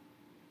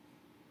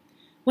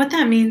 What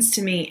that means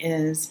to me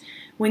is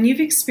when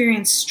you've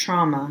experienced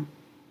trauma,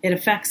 it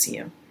affects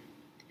you.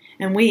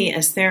 And we,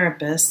 as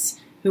therapists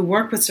who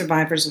work with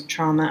survivors of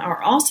trauma,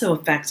 are also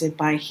affected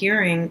by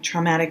hearing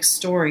traumatic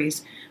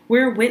stories.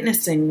 We're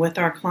witnessing with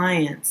our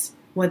clients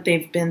what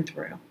they've been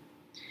through.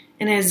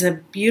 And it is a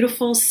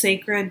beautiful,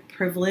 sacred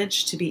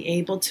privilege to be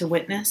able to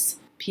witness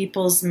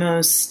people's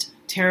most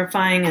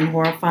terrifying and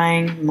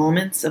horrifying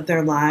moments of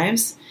their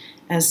lives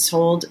as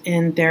told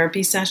in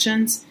therapy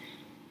sessions.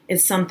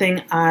 It's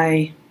something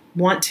I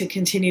want to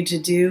continue to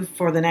do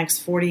for the next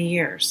 40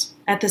 years.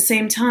 At the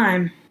same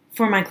time,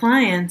 for my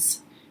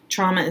clients,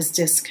 trauma is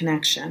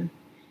disconnection.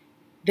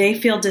 They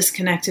feel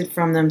disconnected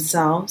from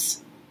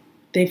themselves.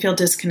 They feel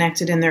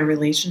disconnected in their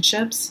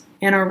relationships.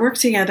 And our work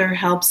together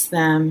helps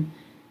them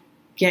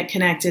get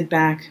connected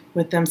back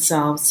with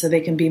themselves so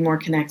they can be more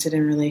connected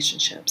in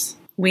relationships.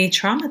 We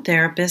trauma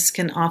therapists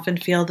can often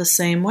feel the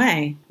same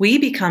way. We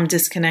become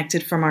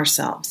disconnected from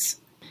ourselves.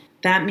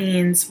 That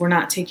means we're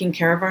not taking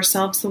care of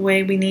ourselves the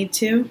way we need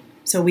to,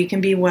 so we can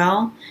be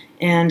well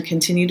and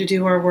continue to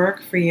do our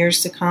work for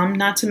years to come,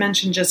 not to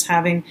mention just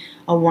having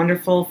a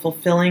wonderful,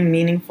 fulfilling,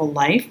 meaningful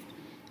life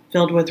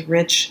filled with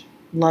rich,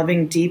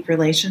 loving, deep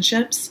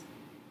relationships.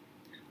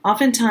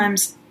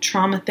 Oftentimes,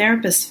 trauma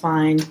therapists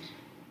find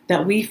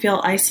that we feel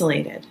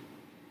isolated.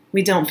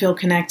 We don't feel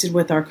connected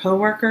with our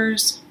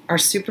coworkers, our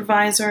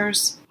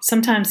supervisors.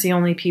 Sometimes the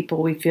only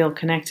people we feel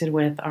connected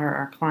with are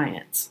our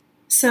clients.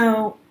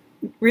 So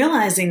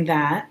realizing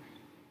that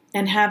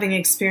and having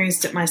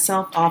experienced it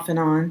myself off and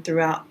on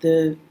throughout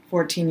the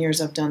 14 years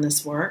I've done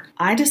this work,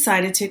 I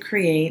decided to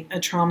create a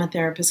trauma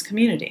therapist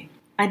community.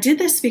 I did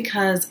this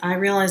because I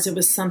realized it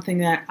was something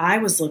that I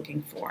was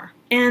looking for.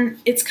 And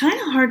it's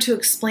kind of hard to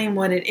explain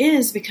what it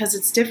is because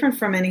it's different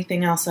from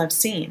anything else I've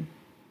seen.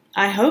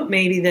 I hope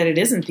maybe that it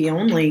isn't the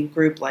only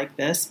group like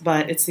this,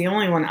 but it's the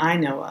only one I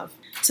know of.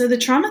 So the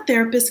trauma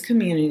therapist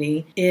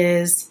community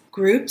is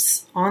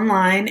groups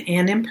online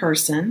and in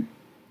person.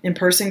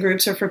 In-person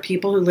groups are for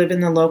people who live in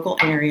the local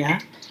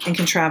area and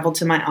can travel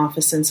to my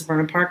office in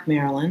Severna Park,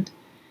 Maryland.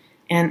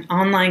 And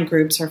online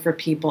groups are for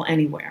people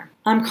anywhere.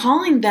 I'm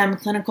calling them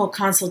clinical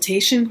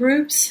consultation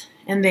groups,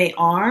 and they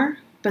are,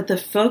 but the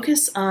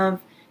focus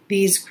of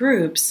these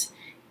groups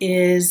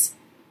is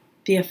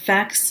the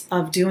effects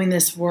of doing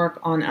this work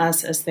on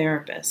us as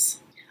therapists.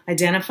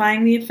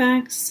 Identifying the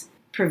effects,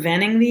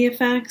 preventing the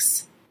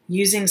effects,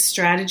 using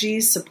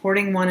strategies,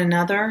 supporting one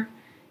another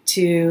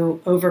to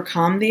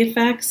overcome the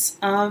effects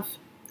of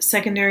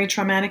secondary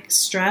traumatic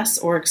stress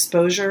or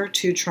exposure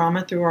to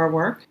trauma through our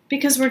work,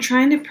 because we're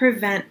trying to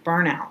prevent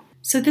burnout.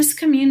 So this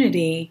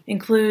community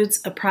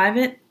includes a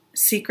private,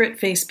 secret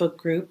Facebook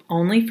group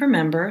only for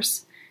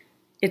members.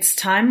 It's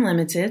time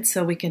limited,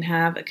 so we can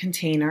have a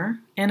container,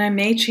 and I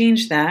may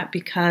change that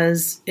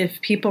because if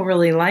people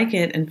really like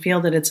it and feel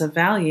that it's of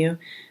value,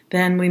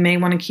 then we may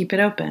want to keep it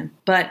open.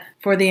 But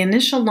for the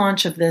initial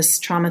launch of this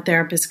trauma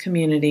therapist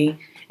community,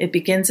 it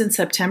begins in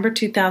September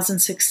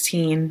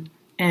 2016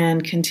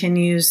 and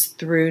continues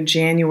through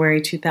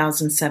January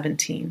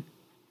 2017.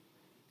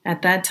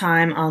 At that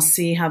time, I'll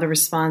see how the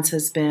response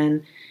has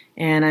been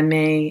and I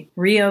may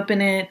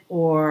reopen it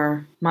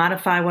or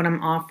modify what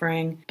I'm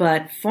offering.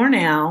 But for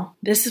now,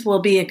 this will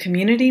be a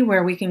community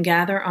where we can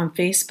gather on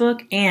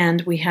Facebook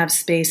and we have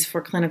space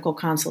for clinical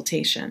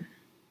consultation.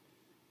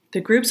 The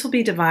groups will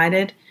be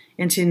divided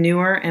into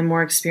newer and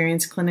more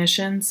experienced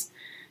clinicians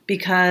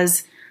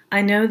because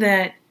I know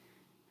that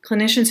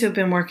clinicians who have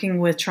been working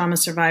with trauma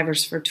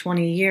survivors for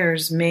 20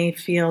 years may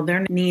feel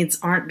their needs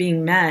aren't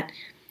being met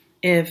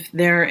if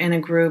they're in a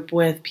group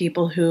with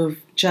people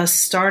who've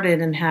just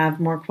started and have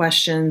more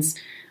questions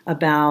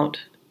about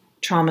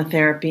trauma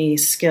therapy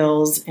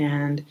skills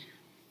and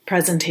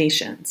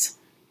presentations.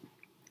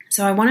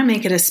 So I want to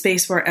make it a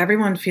space where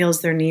everyone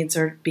feels their needs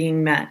are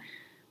being met.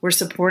 We're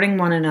supporting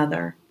one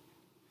another.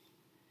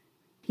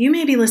 You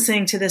may be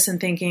listening to this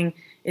and thinking,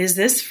 is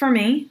this for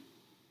me?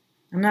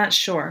 I'm not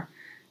sure.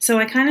 So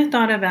I kind of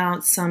thought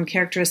about some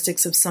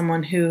characteristics of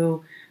someone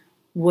who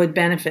would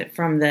benefit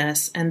from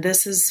this, and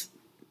this is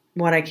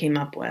what I came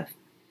up with.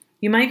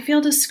 You might feel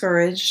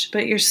discouraged,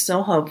 but you're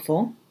still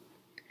hopeful.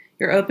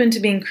 You're open to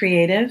being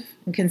creative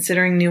and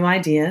considering new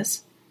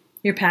ideas.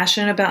 You're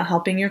passionate about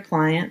helping your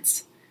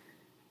clients.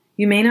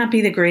 You may not be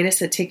the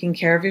greatest at taking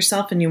care of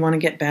yourself, and you want to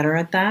get better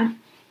at that.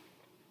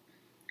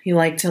 You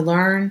like to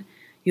learn.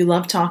 You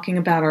love talking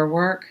about our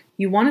work.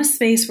 You want a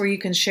space where you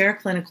can share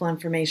clinical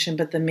information,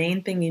 but the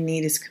main thing you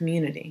need is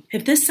community.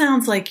 If this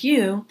sounds like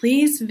you,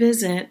 please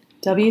visit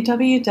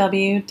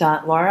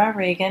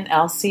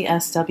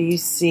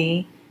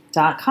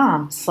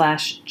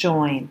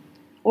www.laurareaganlcswc.com/join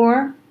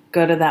or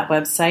go to that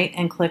website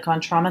and click on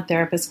Trauma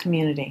Therapist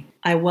Community.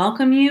 I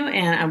welcome you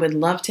and I would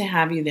love to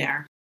have you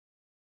there.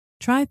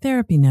 Try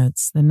Therapy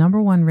Notes, the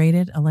 #1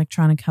 rated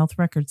electronic health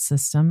record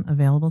system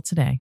available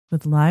today.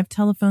 With live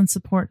telephone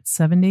support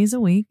 7 days a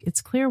week,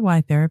 it's clear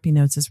why Therapy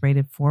Notes is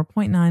rated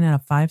 4.9 out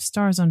of 5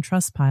 stars on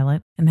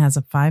Trustpilot and has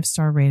a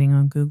 5-star rating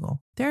on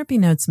Google. Therapy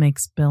Notes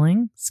makes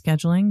billing,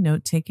 scheduling,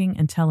 note-taking,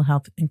 and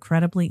telehealth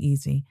incredibly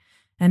easy.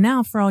 And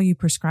now for all you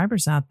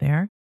prescribers out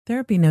there,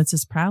 Therapy Notes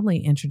is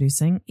proudly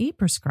introducing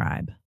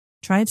ePrescribe.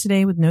 Try it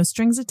today with no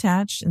strings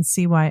attached and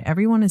see why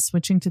everyone is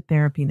switching to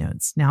Therapy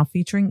Notes, now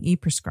featuring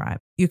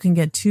ePrescribe. You can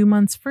get 2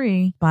 months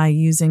free by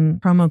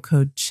using promo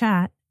code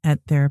CHAT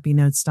at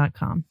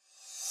therapynotes.com.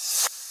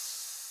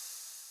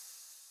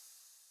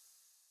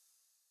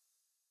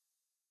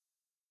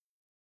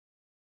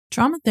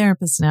 Trauma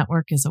Therapist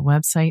Network is a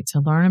website to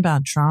learn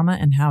about trauma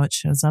and how it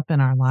shows up in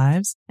our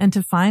lives and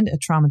to find a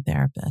trauma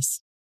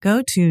therapist.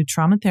 Go to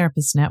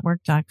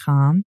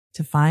traumatherapistnetwork.com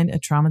to find a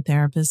trauma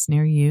therapist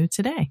near you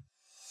today.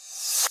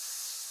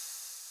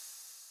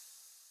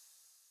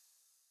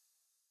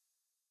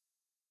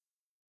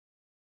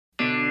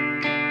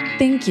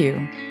 Thank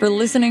you for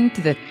listening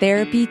to the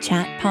Therapy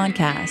Chat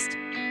Podcast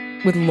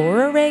with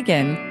Laura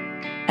Reagan,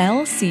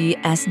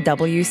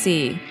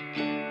 LCSWC.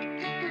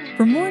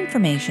 For more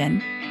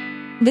information,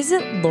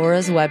 visit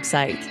Laura's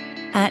website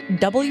at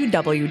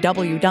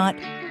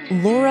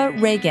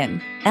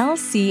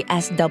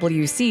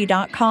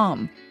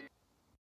www.laurareaganlcswc.com